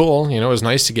 it was cool. It was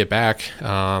nice to get back.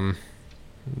 The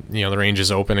range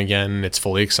is open again. It's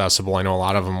fully accessible. I know a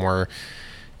lot of them were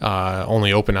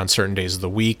only open on certain days of the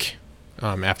week.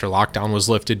 After lockdown was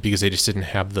lifted, because they just didn't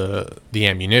have the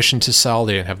ammunition to sell.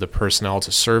 They didn't have the personnel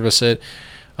to service it.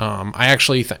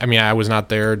 I was not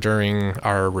there during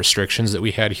our restrictions that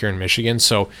we had here in Michigan,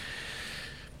 so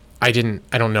I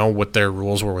don't know what their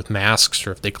rules were with masks,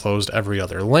 or if they closed every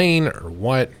other lane or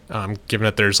what. Given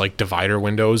that there's like divider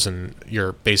windows and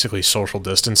you're basically social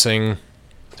distancing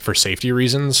for safety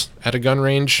reasons at a gun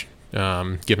range,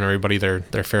 giving everybody their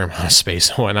fair amount of space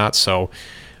and whatnot. So,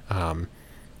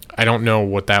 I don't know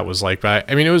what that was like, but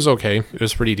it was okay. It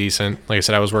was pretty decent. Like I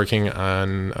said, I was working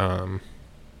on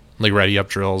like ready up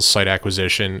drills, sight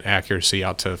acquisition, accuracy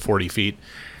out to 40 feet.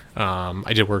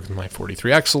 I did work with my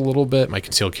 43X a little bit, my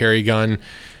concealed carry gun.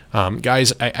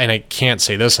 Guys, I can't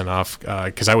say this enough,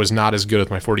 because I was not as good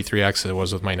with my 43X as I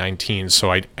was with my 19.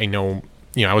 So I know,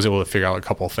 I was able to figure out a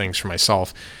couple of things for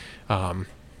myself.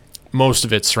 Most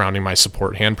of it surrounding my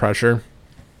support hand pressure.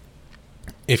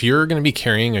 If you're going to be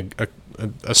carrying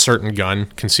a certain gun,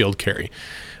 concealed carry,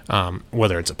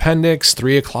 whether it's appendix,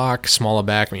 3 o'clock, small of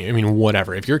back,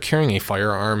 whatever. If you're carrying a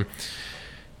firearm,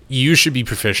 you should be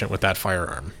proficient with that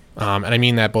firearm. And I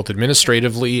mean that both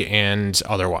administratively and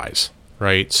otherwise,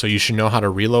 right? So you should know how to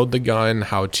reload the gun,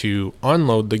 how to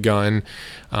unload the gun,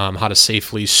 how to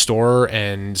safely store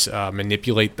and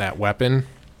manipulate that weapon,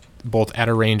 both at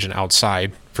a range and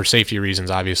outside, for safety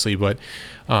reasons, obviously. But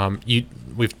we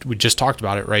just talked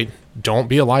about it, right? Don't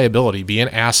be a liability, be an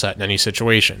asset in any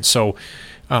situation. So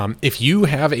if you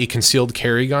have a concealed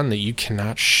carry gun that you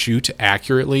cannot shoot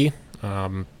accurately,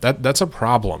 that's a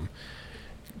problem.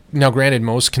 Now, granted,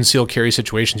 most concealed carry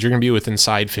situations, you're going to be within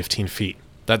inside 15 feet.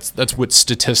 That's what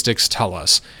statistics tell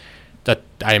us. That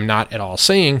I am not at all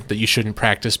saying that you shouldn't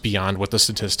practice beyond what the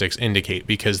statistics indicate,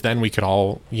 because then we could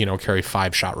all, carry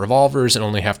 5-shot revolvers and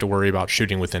only have to worry about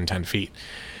shooting within 10 feet.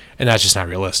 And that's just not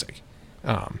realistic.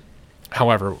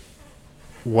 However,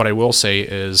 what I will say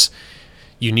is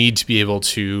you need to be able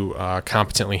to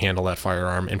competently handle that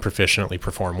firearm and proficiently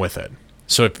perform with it.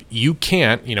 So if you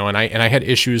can't, and I had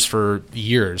issues for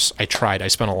years. I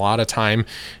spent a lot of time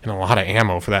and a lot of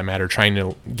ammo, for that matter, trying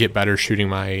to get better shooting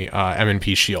my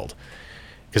M&P Shield,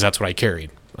 because that's what I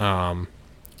carried. And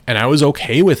I was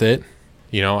okay with it.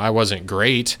 I wasn't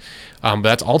great, but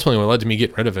that's ultimately what led to me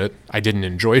getting rid of it. I didn't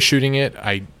enjoy shooting it.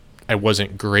 I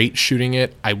wasn't great shooting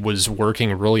it. I was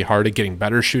working really hard at getting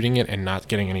better shooting it and not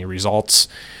getting any results.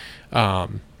 I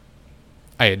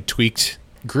had tweaked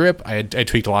grip. I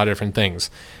tweaked a lot of different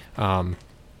things. I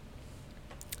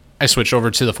switched over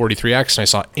to the 43X and I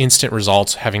saw instant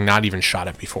results, having not even shot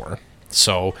it before.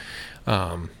 So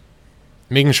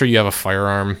making sure you have a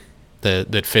firearm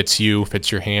that fits you,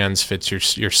 fits your hands, fits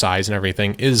your size and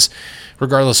everything is,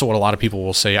 regardless of what a lot of people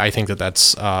will say, I think that's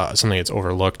something that's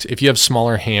overlooked. If you have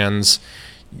smaller hands,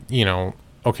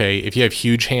 okay, if you have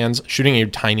huge hands, shooting a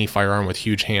tiny firearm with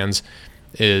huge hands,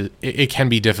 it can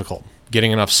be difficult.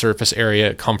 Getting enough surface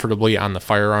area comfortably on the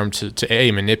firearm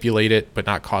to manipulate it but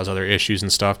not cause other issues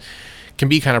and stuff can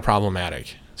be kind of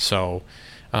problematic. So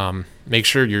make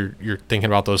sure you're thinking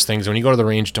about those things. When you go to the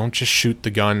range, don't just shoot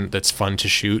the gun that's fun to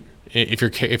shoot. If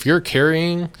you're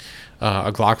carrying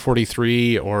a Glock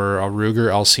 43 or a Ruger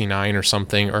LC9 or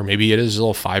something, or maybe it is a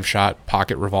little 5-shot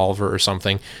pocket revolver or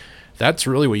something, that's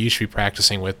really what you should be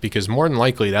practicing with, because more than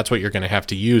likely that's what you're going to have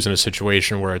to use in a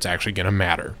situation where it's actually going to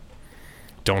matter.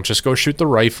 Don't just go shoot the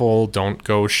rifle. Don't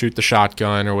go shoot the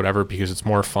shotgun or whatever because it's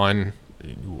more fun,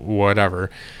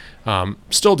 whatever.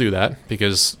 Still do that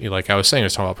because, like I was saying, I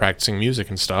was talking about practicing music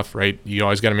and stuff, right? You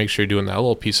always got to make sure you're doing that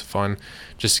little piece of fun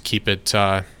just to keep it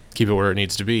where it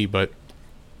needs to be. But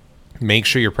make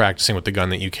sure you're practicing with the gun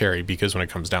that you carry, because when it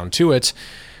comes down to it,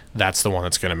 that's the one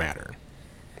that's going to matter.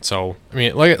 So,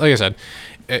 like I said,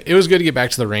 it was good to get back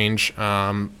to the range.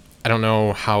 I don't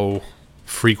know how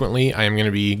frequently I am going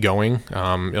to be going.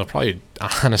 It'll probably,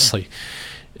 honestly,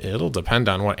 it'll depend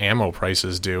on what ammo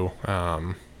prices do.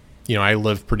 I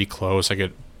live pretty close. I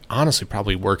could honestly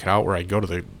probably work it out where I go to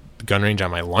the gun range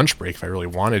on my lunch break if I really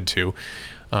wanted to.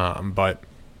 But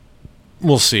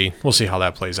we'll see. We'll see how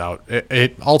that plays out.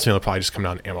 It ultimately will probably just come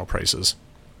down to ammo prices.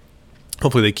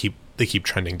 Hopefully they keep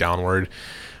trending downward.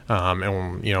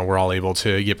 And we're all able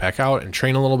to get back out and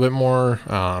train a little bit more,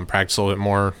 practice a little bit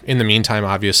more. In the meantime,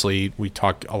 obviously, we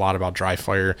talk a lot about dry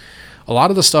fire. A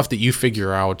lot of the stuff that you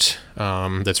figure out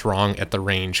that's wrong at the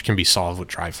range can be solved with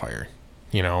dry fire.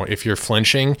 If you're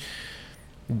flinching,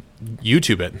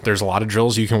 YouTube it. There's a lot of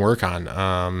drills you can work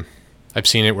on. I've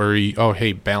seen it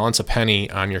where balance a penny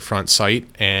on your front sight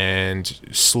and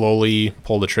slowly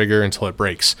pull the trigger until it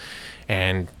breaks.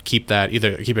 And keep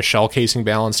a shell casing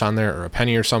balanced on there or a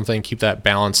penny or something. Keep that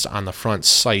balanced on the front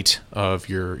sight of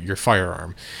your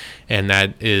firearm. And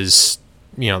that is,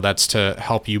 that's to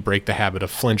help you break the habit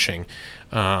of flinching.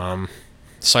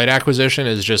 Sight acquisition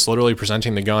is just literally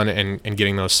presenting the gun and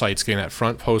getting those sights, getting that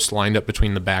front post lined up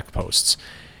between the back posts.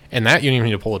 And that you don't even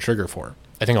need to pull the trigger for.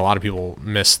 I think a lot of people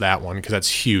miss that one because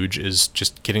that's huge, is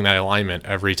just getting that alignment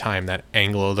every time, that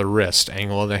angle of the wrist,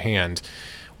 angle of the hand,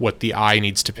 what the eye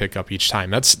needs to pick up each time.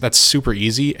 That's super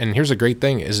easy. And here's a great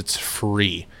thing is it's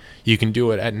free. You can do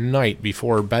it at night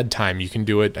before bedtime. You can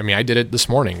do it. I mean, I did it this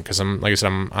morning because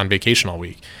I'm on vacation all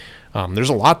week. There's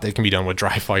a lot that can be done with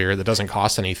dry fire that doesn't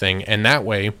cost anything. And that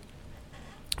way,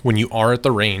 when you are at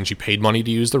the range, you paid money to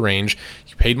use the range,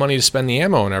 you paid money to spend the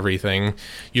ammo and everything,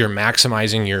 you're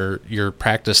maximizing your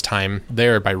practice time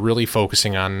there by really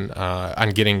focusing on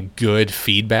getting good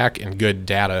feedback and good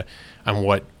data on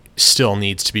what still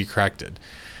needs to be corrected.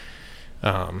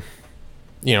 For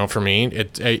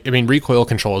me, recoil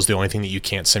control is the only thing that you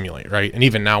can't simulate, right? And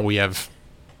even now we have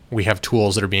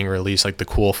tools that are being released, like the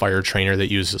Cool Fire Trainer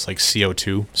that uses like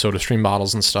CO2 SodaStream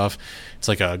bottles and stuff. It's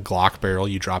like a Glock barrel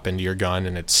you drop into your gun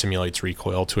and it simulates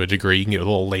recoil to a degree. You can get a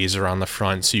little laser on the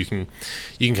front, so you can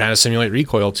kind of simulate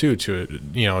recoil too to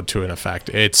an effect.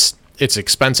 It's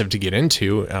expensive to get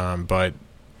into, but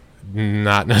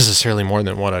not necessarily more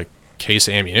than what a case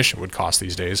of ammunition would cost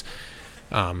these days.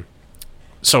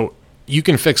 So you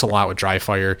can fix a lot with dry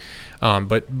fire.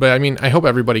 But I mean, I hope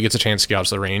everybody gets a chance to get out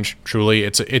to the range. Truly,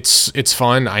 it's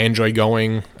fun. I enjoy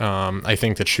going. I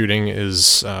think that shooting is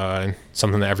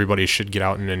something that everybody should get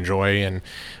out and enjoy. And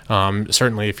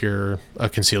certainly, if you're a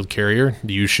concealed carrier,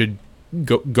 you should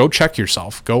go check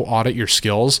yourself. Go audit your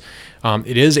skills.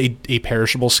 It is a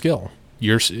perishable skill.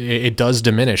 It does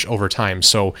diminish over time.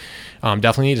 So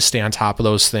definitely need to stay on top of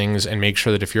those things and make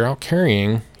sure that if you're out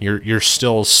carrying, you're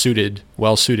still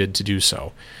well suited to do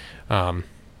so.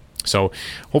 So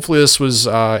hopefully this was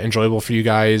enjoyable for you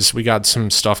guys. We got some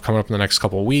stuff coming up in the next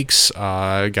couple of weeks.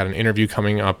 Got an interview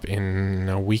coming up in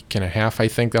a week and a half, I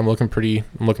think, that I'm looking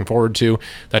forward to.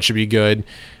 That should be good.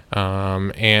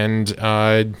 Yeah.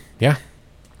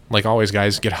 Like always,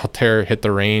 guys, get out there, hit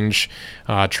the range,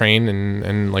 train,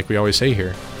 and like we always say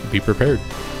here, be prepared.